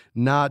 meaning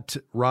not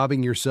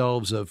robbing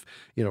yourselves of,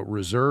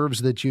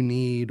 reserves that you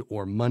need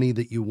or money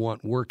that you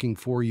want working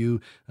for you,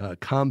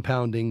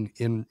 compounding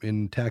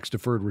in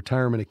tax-deferred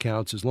retirement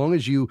accounts. As long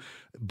as you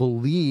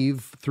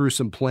believe through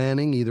some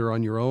planning, either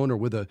on your own or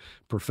with a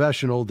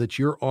professional, that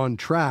you're on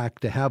track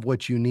to have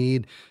what you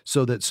need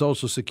so that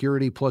Social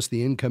Security plus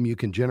the income you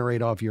can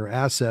generate off your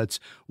assets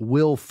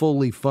will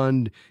fully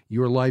fund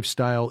your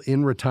lifestyle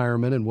in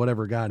retirement and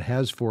whatever God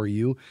has for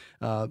you.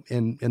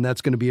 And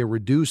that's going to be a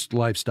reduced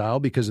lifestyle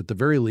because at the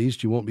very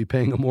least, you won't be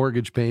paying a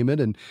mortgage payment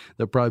and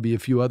there'll probably be a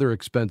few other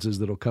expenses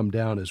that'll come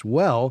down as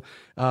well.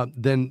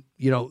 Then,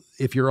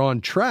 if you're on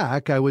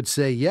track, I would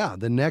say,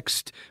 the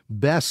next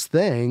best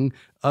thing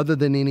other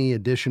than any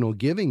additional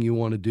giving you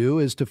want to do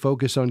is to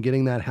focus on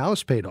getting that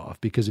house paid off.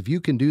 Because if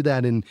you can do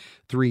that in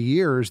 3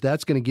 years,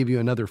 that's going to give you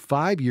another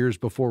 5 years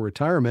before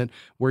retirement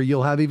where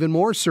you'll have even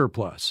more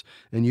surplus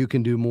and you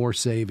can do more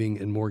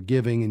saving and more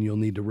giving, and you'll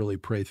need to really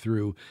pray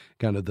through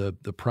kind of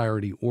the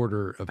priority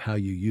order of how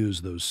you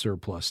use those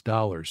surplus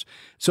dollars.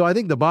 So I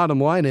think the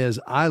bottom line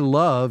is I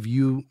love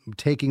you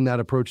taking that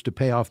approach to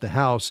pay off the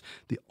house.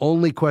 The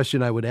only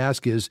question I would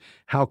ask is,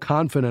 how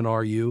confident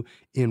are you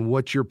in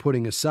what you're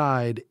putting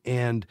aside,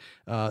 and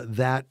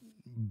that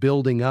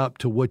building up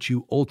to what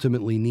you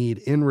ultimately need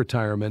in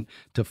retirement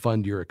to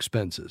fund your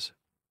expenses?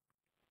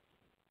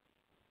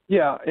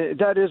 Yeah,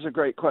 that is a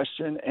great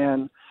question.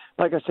 And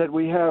like I said,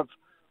 we have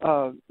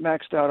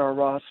maxed out our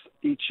Roth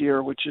each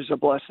year, which is a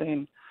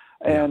blessing.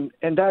 And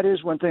that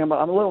is one thing I'm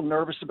a little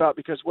nervous about,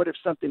 because what if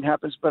something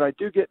happens? But I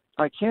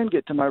can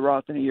get to my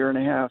Roth in a year and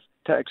a half,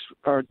 tax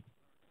or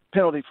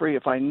penalty free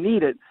if I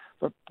need it,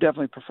 but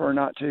definitely prefer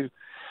not to.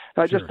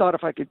 I just thought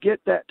if I could get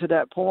that to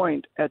that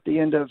point at the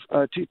end of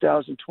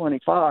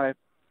 2025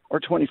 or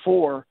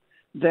 24,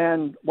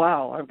 then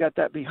wow, I've got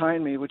that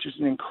behind me, which is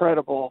an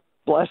incredible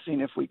blessing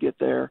if we get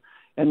there.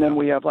 And then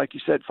we have, like you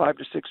said, 5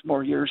 to 6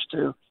 more years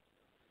to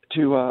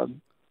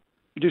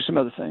do some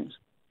other things.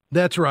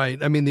 That's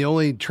right. I mean, the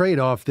only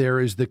trade-off there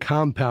is the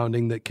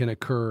compounding that can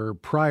occur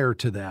prior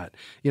to that.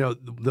 You know,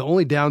 the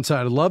only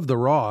downside, I love the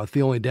Roth.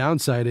 The only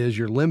downside is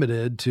you're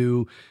limited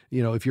to,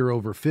 you know, if you're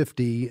over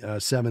 50,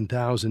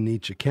 $7,000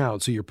 each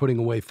account. So you're putting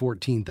away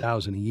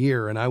 $14,000 a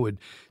year. And I would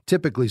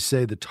typically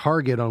say the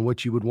target on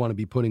what you would want to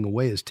be putting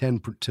away is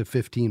 10 to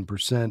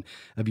 15%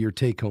 of your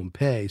take-home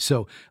pay.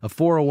 So a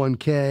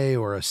 401k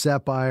or a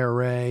SEP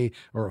IRA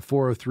or a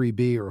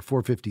 403b or a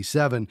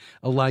 457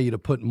 allow you to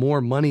put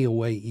more money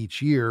away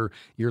each year.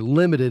 You're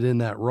limited in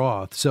that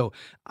Roth. So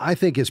I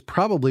think it's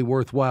probably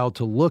worthwhile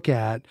to look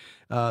at,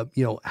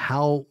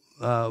 how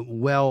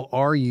well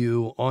are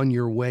you on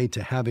your way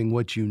to having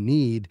what you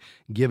need,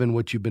 given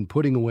what you've been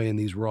putting away in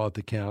these Roth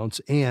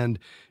accounts? And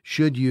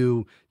should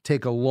you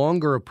take a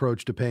longer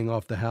approach to paying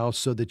off the house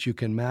so that you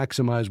can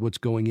maximize what's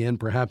going in,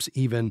 perhaps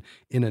even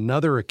in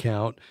another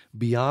account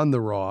beyond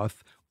the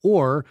Roth?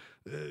 Or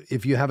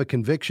if you have a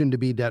conviction to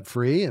be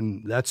debt-free,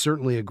 and that's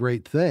certainly a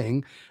great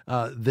thing,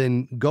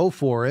 then go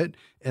for it.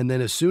 And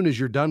then as soon as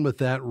you're done with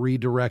that,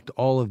 redirect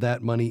all of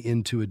that money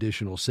into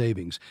additional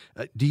savings.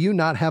 Do you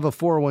not have a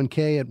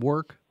 401k at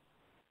work?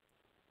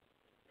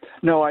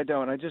 No, I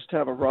don't. I just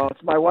have a Roth.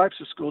 My wife's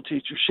a school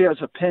teacher. She has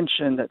a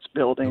pension that's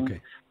building,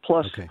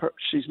 plus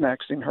she's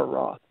maxing her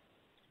Roth.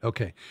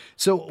 Okay.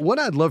 So what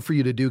I'd love for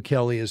you to do,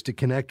 Kelly, is to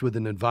connect with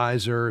an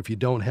advisor. If you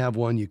don't have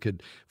one, you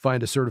could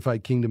find a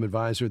certified Kingdom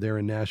advisor there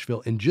in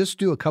Nashville and just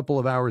do a couple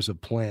of hours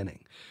of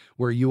planning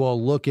where you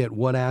all look at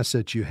what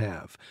assets you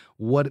have.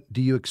 What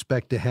do you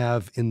expect to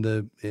have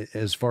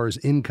as far as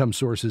income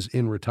sources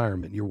in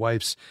retirement? Your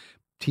wife's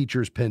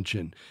teacher's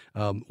pension.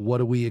 What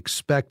do we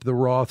expect the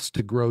Roths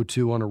to grow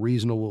to on a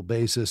reasonable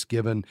basis,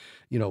 given,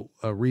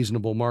 a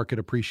reasonable market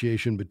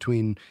appreciation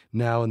between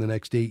now and the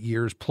next 8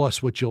 years,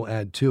 plus what you'll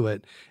add to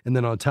it. And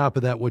then on top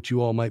of that, what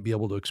you all might be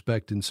able to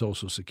expect in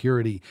Social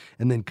Security,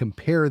 and then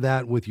compare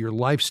that with your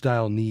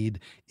lifestyle need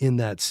in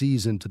that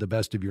season to the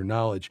best of your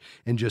knowledge,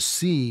 and just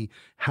see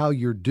how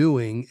you're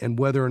doing and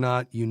whether or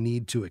not you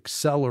need to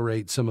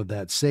accelerate some of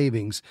that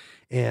savings.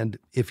 And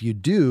if you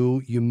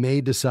do, you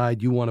may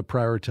decide you want to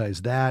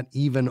prioritize that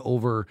even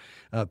over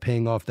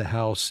paying off the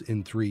house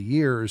in 3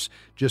 years,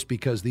 just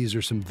because these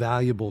are some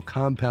valuable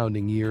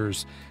compounding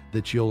years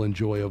that you'll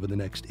enjoy over the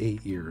next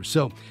 8 years.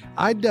 So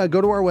I'd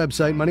go to our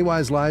website,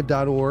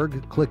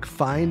 MoneyWiseLive.org, click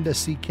Find a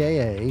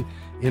CKA,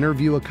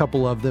 interview a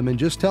couple of them, and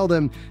just tell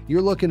them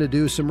you're looking to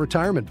do some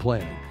retirement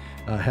planning.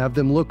 Have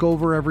them look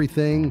over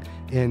everything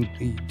and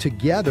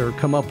together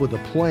come up with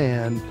a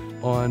plan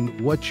on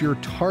what your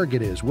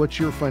target is, what's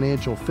your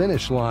financial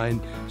finish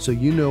line, so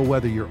you know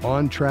whether you're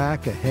on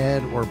track,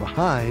 ahead, or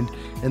behind.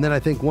 And then I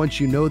think once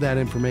you know that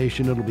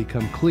information, it'll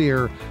become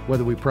clear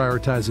whether we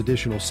prioritize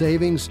additional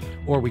savings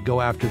or we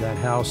go after that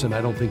house, and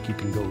I don't think you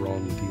can go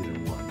wrong with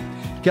either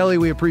one. Kelly,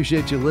 we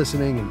appreciate you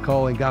listening and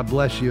calling. God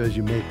bless you as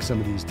you make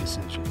some of these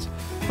decisions.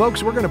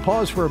 Folks, we're going to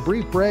pause for a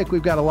brief break.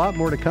 We've got a lot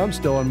more to come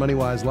still on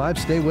MoneyWise Live.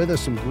 Stay with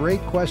us. Some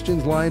great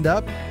questions lined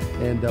up,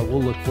 and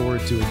we'll look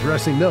forward to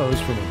addressing those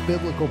from a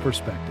biblical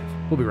perspective.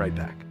 We'll be right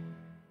back.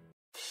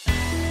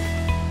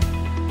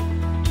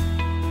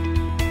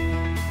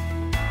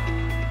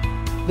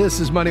 This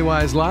is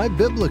MoneyWise Live,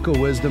 biblical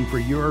wisdom for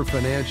your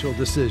financial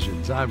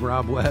decisions. I'm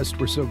Rob West.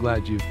 We're so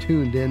glad you've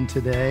tuned in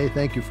today.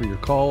 Thank you for your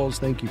calls.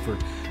 Thank you for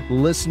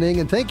listening,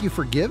 and thank you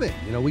for giving.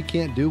 We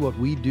can't do what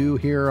we do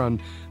here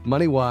on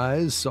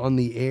MoneyWise on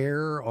the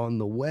air, on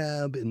the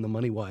web, in the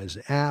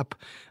MoneyWise app,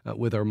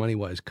 with our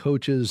MoneyWise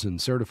coaches and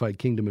certified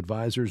Kingdom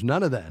advisors.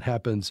 None of that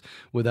happens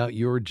without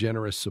your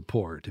generous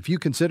support. If you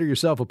consider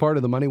yourself a part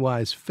of the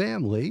MoneyWise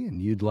family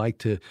and you'd like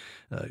to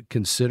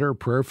consider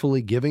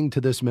prayerfully giving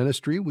to this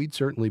ministry, we'd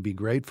certainly be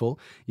grateful.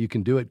 You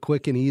can do it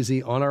quick and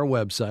easy on our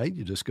website.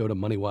 You just go to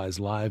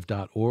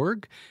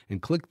MoneyWiseLive.org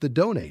and click the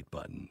donate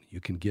button.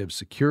 You can give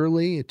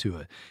securely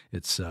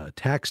it's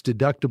tax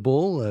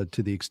deductible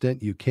to the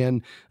extent you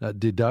can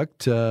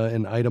deduct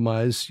and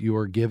itemize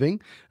your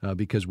giving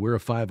because we're a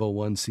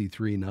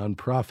 501c3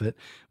 nonprofit.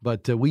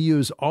 But we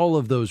use all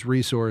of those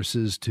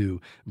resources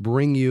to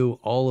bring you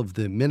all of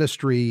the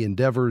ministry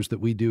endeavors that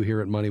we do here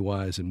at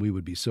MoneyWise, and we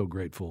would be so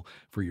grateful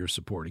for your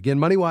support. Again,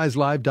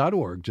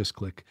 MoneyWiseLive.org. Just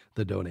click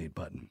the donate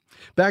button.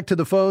 Back to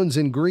the phones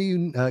in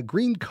Green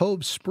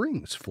Cove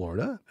Springs,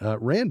 Florida.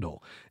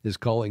 Randall is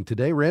calling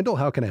today. Randall,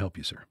 how can I help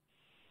you, sir?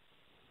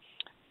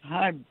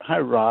 Hi,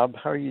 Rob.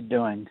 How are you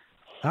doing?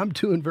 I'm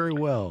doing very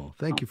well.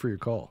 Thank you for your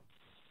call.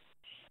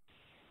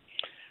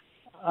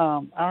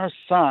 Our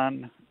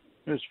son,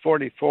 who's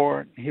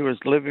 44, he was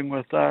living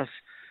with us,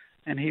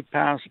 and he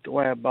passed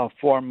away about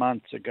 4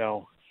 months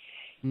ago.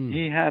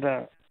 He had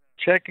a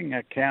checking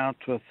account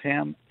with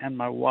him and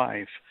my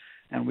wife,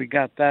 and we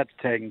got that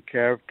taken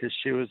care of because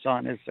she was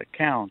on his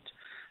account.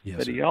 Yes,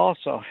 but sir. he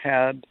also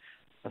had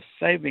a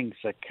savings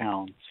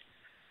account,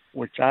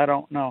 which I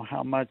don't know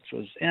how much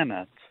was in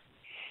it.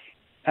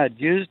 I'd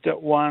used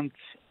it once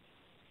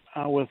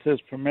with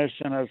his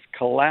permission as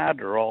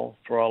collateral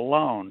for a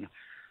loan.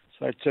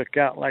 So I took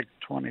out like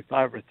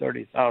 $25,000 or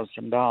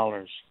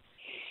 $30,000,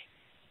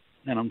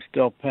 and I'm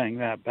still paying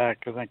that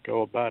back. I think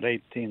about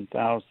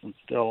 $18,000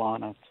 still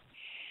on it.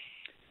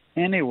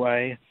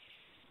 Anyway,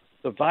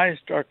 the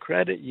ViStar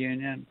Credit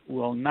Union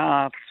will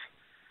not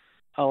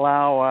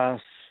allow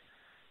us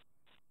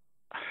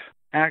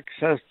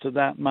access to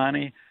that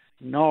money,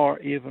 nor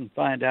even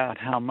find out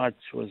how much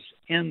was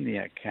in the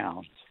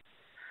account.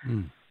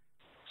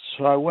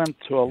 So I went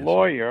to a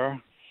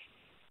lawyer,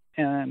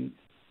 and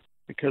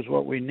because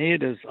what we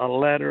need is a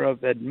letter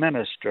of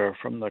administer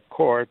from the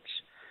courts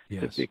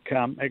to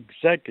become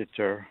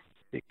executor,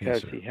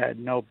 because he had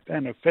no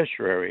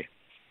beneficiary.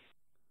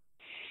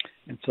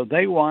 And so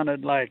they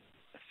wanted like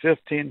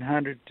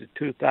 $1,500 to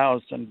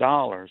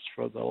 $2,000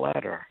 for the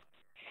letter.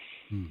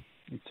 And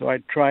so I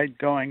tried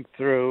going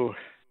through,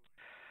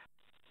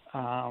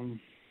 what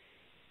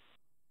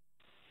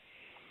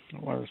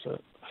is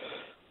it?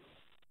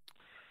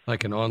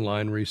 Like an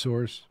online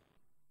resource?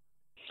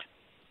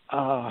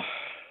 A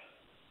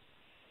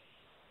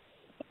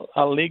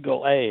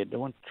legal aid. I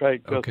went to try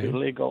to go through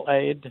legal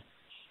aid,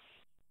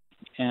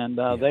 and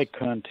they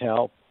couldn't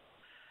help.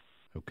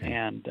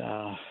 And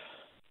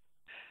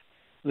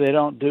they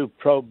don't do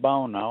pro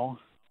bono.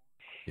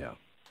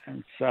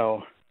 And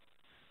so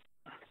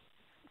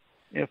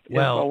if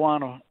I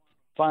want to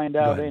find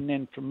out any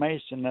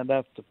information, I'd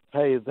have to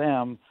pay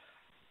them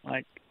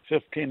like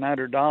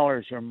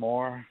 $1,500 or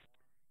more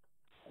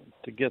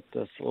to get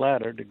this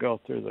letter to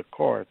go through the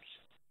courts.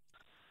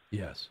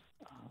 Yes.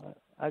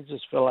 I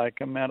just feel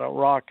like I'm at a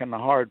rock and a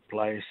hard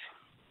place.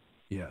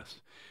 Yes.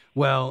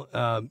 Well,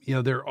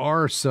 there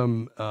are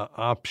some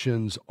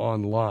options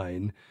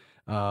online.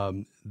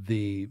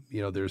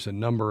 There's a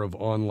number of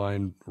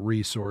online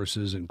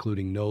resources,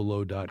 including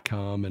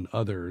nolo.com and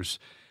others,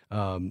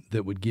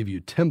 that would give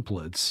you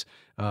templates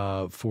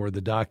for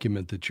the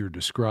document that you're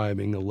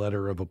describing, a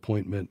letter of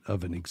appointment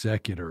of an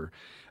executor.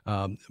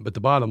 But the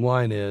bottom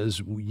line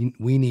is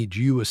we need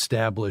you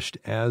established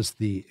as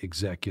the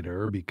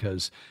executor,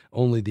 because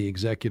only the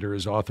executor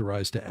is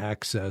authorized to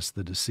access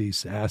the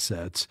deceased's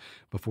assets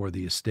before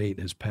the estate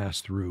has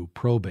passed through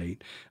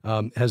probate.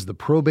 Has the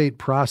probate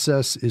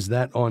process, is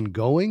that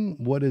ongoing?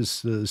 What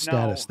is the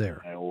status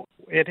there?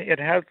 It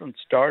hasn't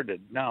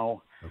started,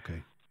 no.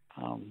 Okay.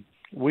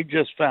 We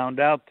just found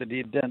out that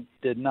he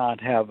did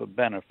not have a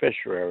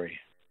beneficiary.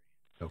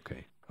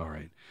 Okay. All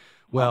right.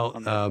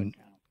 Well,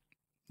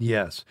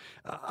 yes.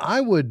 I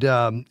would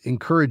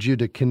encourage you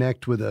to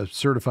connect with a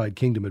certified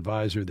Kingdom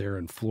advisor there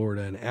in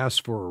Florida and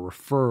ask for a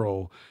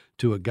referral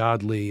to a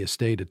godly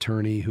estate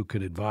attorney who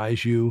could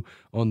advise you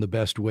on the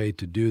best way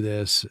to do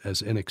this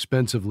as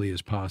inexpensively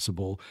as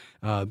possible.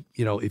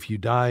 If you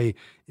die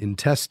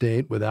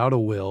intestate without a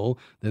will,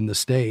 then the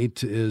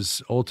state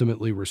is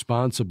ultimately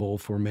responsible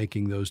for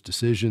making those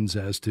decisions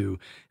as to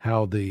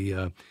how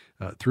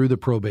through the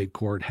probate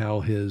court, how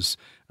his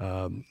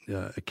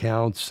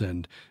accounts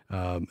and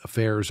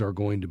affairs are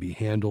going to be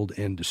handled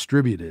and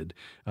distributed.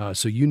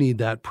 So you need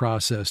that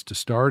process to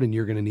start, and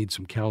you're going to need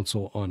some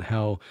counsel on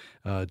how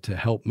to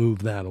help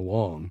move that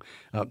along.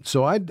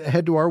 So I'd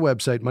head to our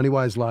website,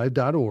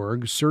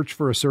 MoneyWiseLive.org, search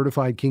for a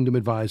certified Kingdom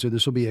advisor.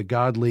 This will be a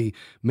godly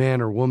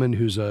man or woman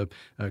who's a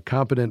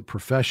competent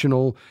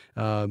professional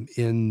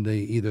in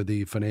either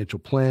the financial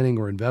planning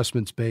or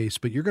investment space,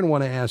 but you're going to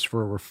want to ask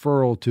for a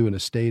referral to an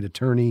estate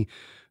attorney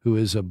who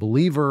is a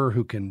believer,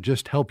 who can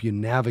just help you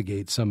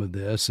navigate some of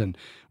this. And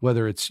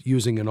whether it's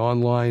using an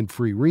online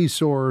free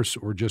resource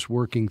or just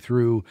working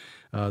through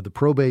the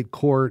probate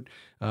court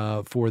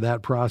for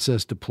that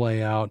process to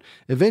play out,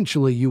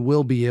 eventually you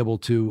will be able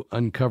to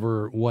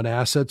uncover what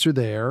assets are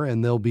there,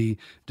 and they'll be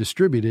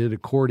distributed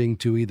according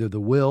to either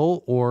the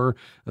will or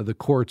the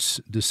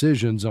court's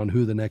decisions on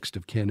who the next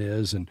of kin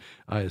is. And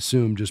I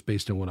assume, just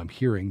based on what I'm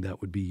hearing,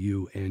 that would be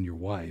you and your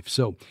wife.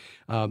 So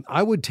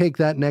I would take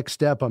that next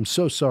step. I'm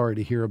so sorry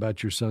to hear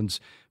about your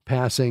son's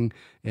passing,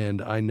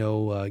 and I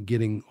know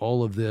getting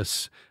all of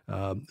this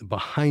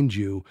behind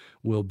you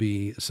will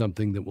be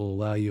something that will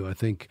allow you, I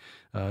think,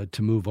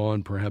 to move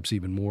on perhaps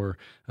even more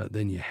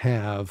than you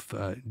have,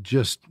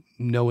 just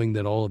knowing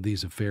that all of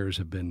these affairs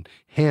have been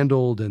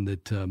handled, and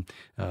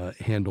that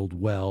handled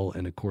well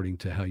and according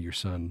to how your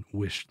son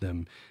wished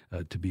them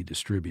to be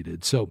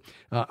distributed. So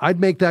I'd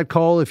make that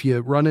call. If you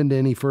run into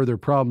any further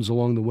problems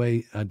along the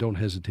way, don't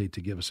hesitate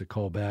to give us a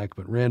call back.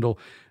 But Randall,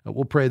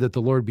 we'll pray that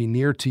the Lord be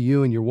near to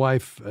you and your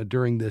wife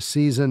during this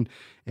season,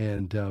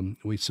 and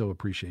we so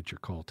appreciate your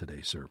call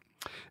today, sir.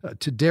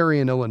 To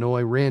Darien,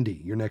 Illinois.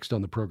 Randy, you're next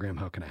on the program.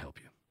 How can I help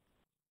you?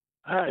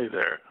 Hi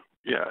there.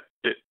 Yeah.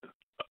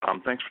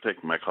 Thanks for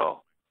taking my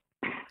call.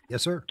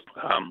 Yes, sir.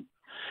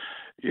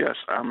 Yes,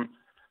 I'm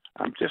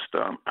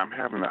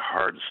having the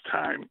hardest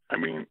time.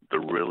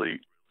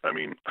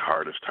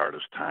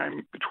 Hardest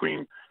time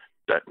between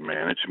debt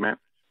management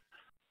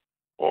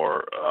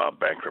or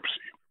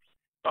bankruptcy.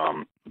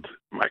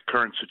 My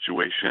current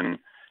situation,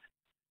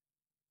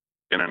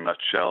 in a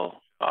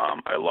nutshell,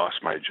 I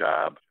lost my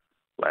job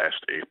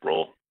last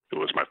April. It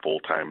was my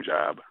full-time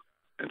job,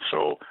 and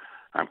so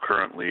I'm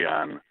currently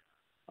on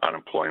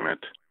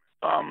unemployment.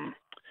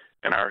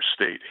 In our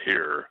state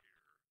here,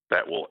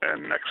 that will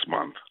end next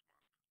month,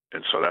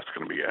 and so that's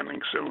going to be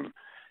ending soon.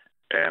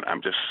 And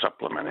I'm just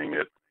supplementing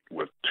it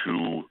with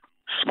 2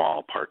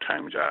 small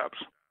part-time jobs.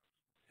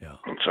 Yeah.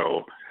 And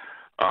so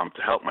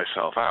to help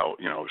myself out,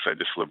 because I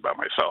just live by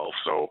myself,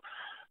 so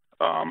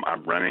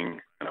I'm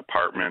renting an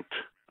apartment,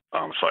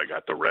 so I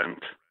got the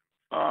rent.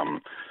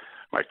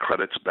 My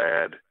credit's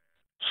bad,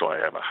 so I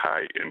have a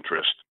high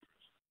interest,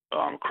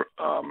 what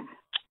am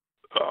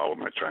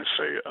I trying to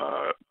say,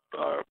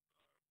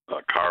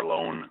 a car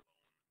loan,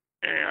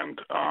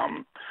 and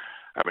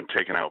I've been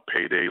taking out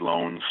payday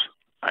loans.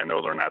 I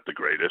know they're not the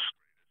greatest,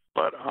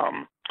 but,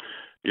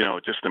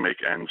 just to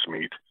make ends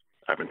meet,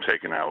 I've been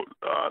taking out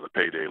the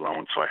payday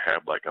loan, so I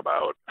have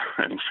about,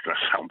 and it's going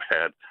to sound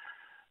bad,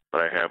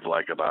 but I have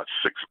about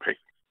six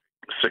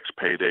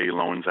payday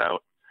loans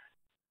out.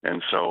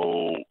 And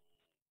so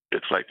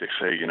it's like they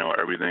say,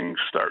 everything's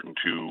starting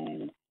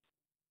to,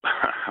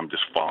 I'm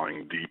just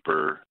falling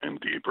deeper and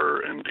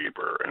deeper and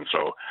deeper. And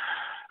so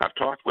I've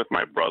talked with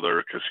my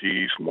brother, because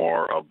he's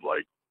more of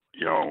like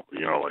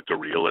the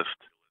realist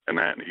and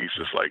that, and he's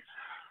just like,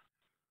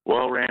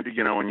 well, Randy,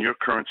 in your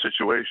current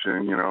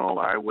situation,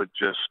 I would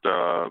just,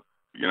 the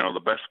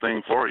best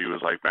thing for you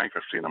is like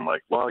bankruptcy. And I'm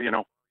like, well, you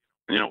know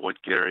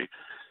what, Gary,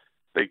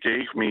 they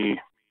gave me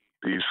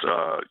these,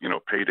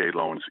 payday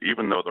loans,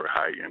 even though they're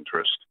high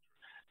interest.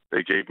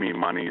 They gave me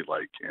money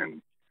like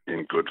in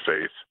good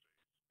faith.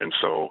 And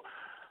so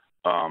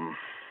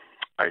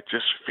I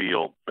just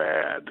feel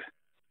bad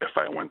if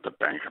I went the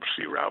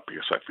bankruptcy route,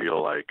 because I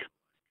feel like,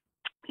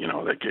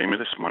 they gave me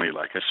this money,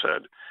 like I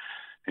said,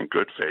 in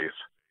good faith.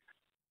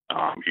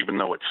 Even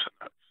though it's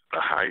a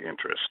high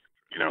interest,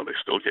 they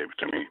still gave it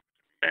to me.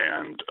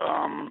 And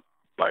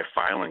by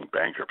filing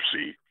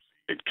bankruptcy,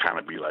 it'd kind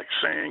of be like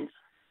saying,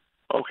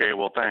 okay,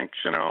 well, thanks,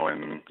 and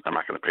I'm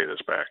not going to pay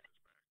this back.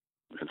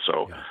 And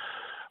so,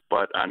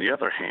 but on the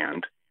other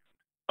hand,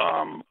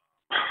 I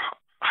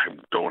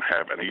don't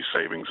have any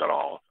savings at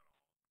all,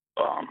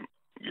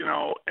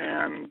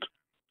 and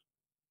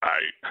I,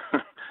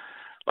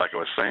 like I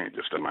was saying,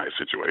 just in my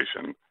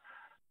situation,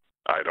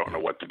 I don't know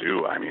what to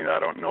do. I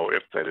don't know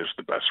if that is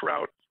the best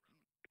route,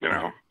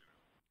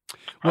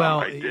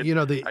 Well, I did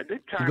go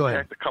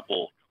ahead. contact a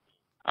couple.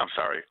 I'm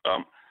sorry.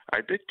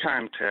 I did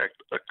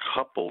contact a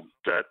couple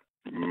debt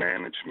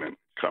management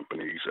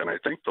companies, and I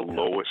think the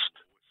lowest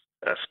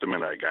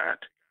estimate I got,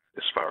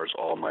 as far as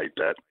all my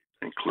debt,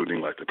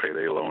 including like the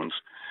payday loans,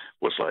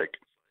 was like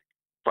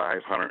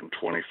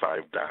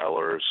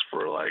 $525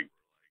 for like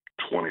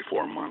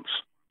 24 months.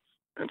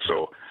 And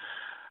so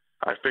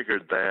I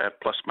figured that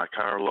plus my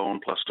car loan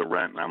plus the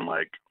rent, and I'm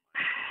like,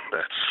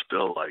 that's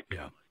still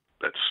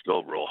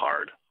real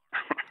hard.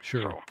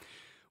 Sure. So.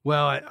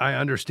 Well, I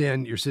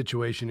understand your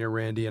situation here,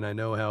 Randy, and I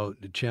know how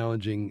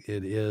challenging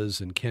it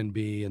is and can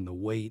be, and the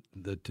weight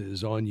that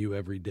is on you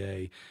every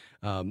day.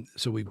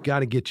 So we've got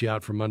to get you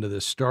out from under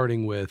this,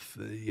 starting with,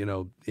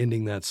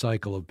 ending that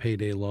cycle of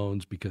payday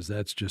loans, because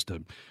that's just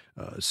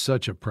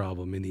such a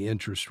problem. The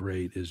interest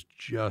rate is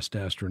just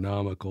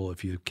astronomical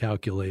if you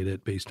calculate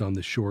it based on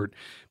the short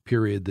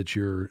period that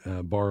you're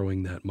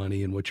borrowing that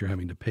money and what you're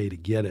having to pay to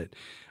get it.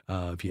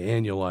 If you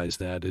annualize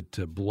that, it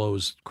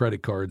blows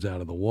credit cards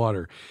out of the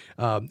water.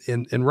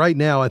 And right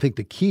now, I think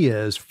the key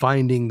is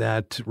finding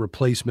that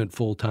replacement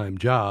full-time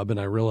job.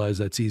 And I realize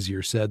that's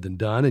easier said than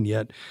done. And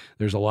yet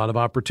there's a lot of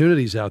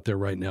opportunities out there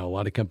right now. A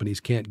lot of companies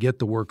can't get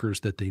the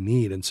workers that they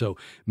need. And so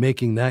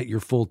making that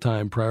your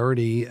full-time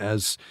priority,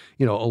 as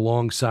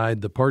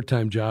alongside the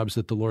part-time jobs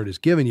that the Lord has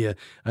given you,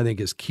 I think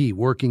is key.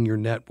 Working your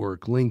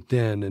network,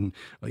 LinkedIn, and,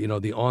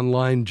 the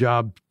online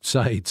job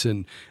sites,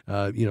 and,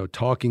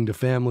 talking to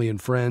family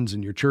and friends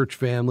and your church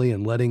family,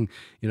 and letting,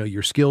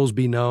 your skills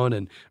be known,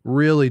 and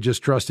really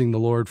just trusting the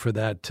Lord for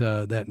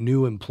that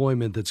new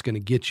employment that's going to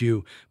get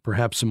you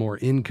perhaps some more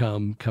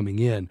income coming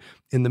in.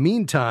 In the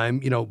meantime,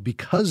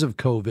 because of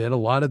COVID, a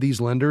lot of these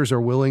lenders are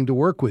willing to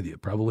work with you.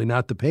 Probably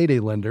not the payday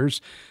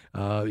lenders,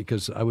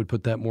 because I would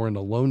put that more in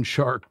a loan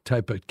shark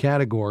type of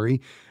category.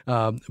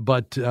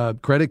 But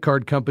credit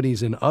card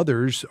companies and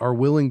others are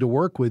willing to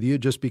work with you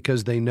just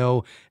because they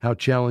know how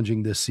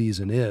challenging this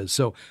season is.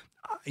 So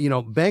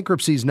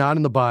bankruptcy is not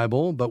in the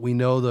Bible, but we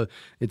know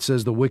it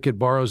says the wicked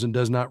borrows and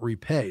does not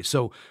repay.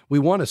 So we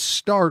want to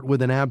start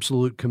with an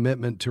absolute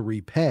commitment to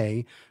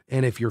repay.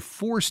 And if you're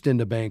forced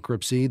into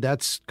bankruptcy,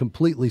 that's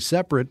completely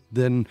separate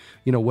than,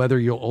 whether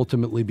you'll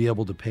ultimately be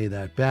able to pay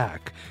that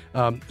back.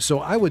 So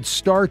I would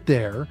start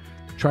there.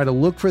 Try to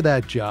look for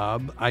that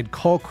job. I'd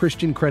call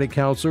Christian credit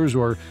counselors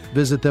or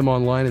visit them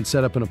online and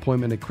set up an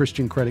appointment at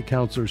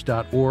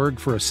christiancreditcounselors.org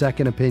for a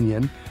second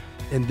opinion.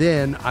 And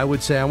then I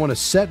would say I want to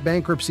set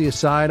bankruptcy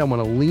aside. I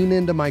want to lean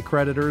into my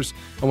creditors.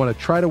 I want to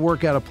try to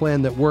work out a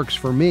plan that works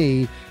for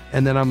me.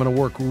 And then I'm going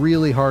to work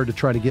really hard to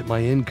try to get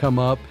my income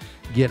up,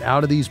 get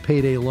out of these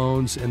payday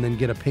loans, and then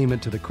get a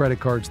payment to the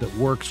credit cards that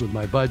works with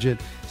my budget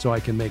so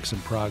I can make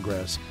some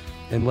progress.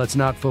 And let's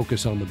not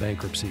focus on the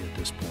bankruptcy at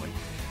this point.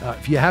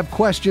 If you have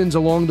questions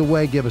along the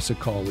way, give us a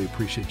call. We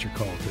appreciate your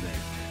call today.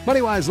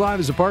 MoneyWise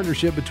Live is a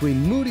partnership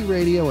between Moody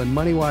Radio and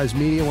MoneyWise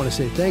Media. I want to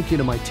say thank you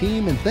to my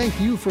team and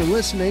thank you for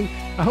listening.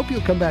 I hope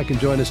you'll come back and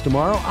join us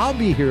tomorrow. I'll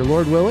be here,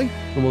 Lord willing,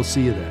 and we'll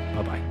see you then.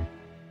 Bye-bye.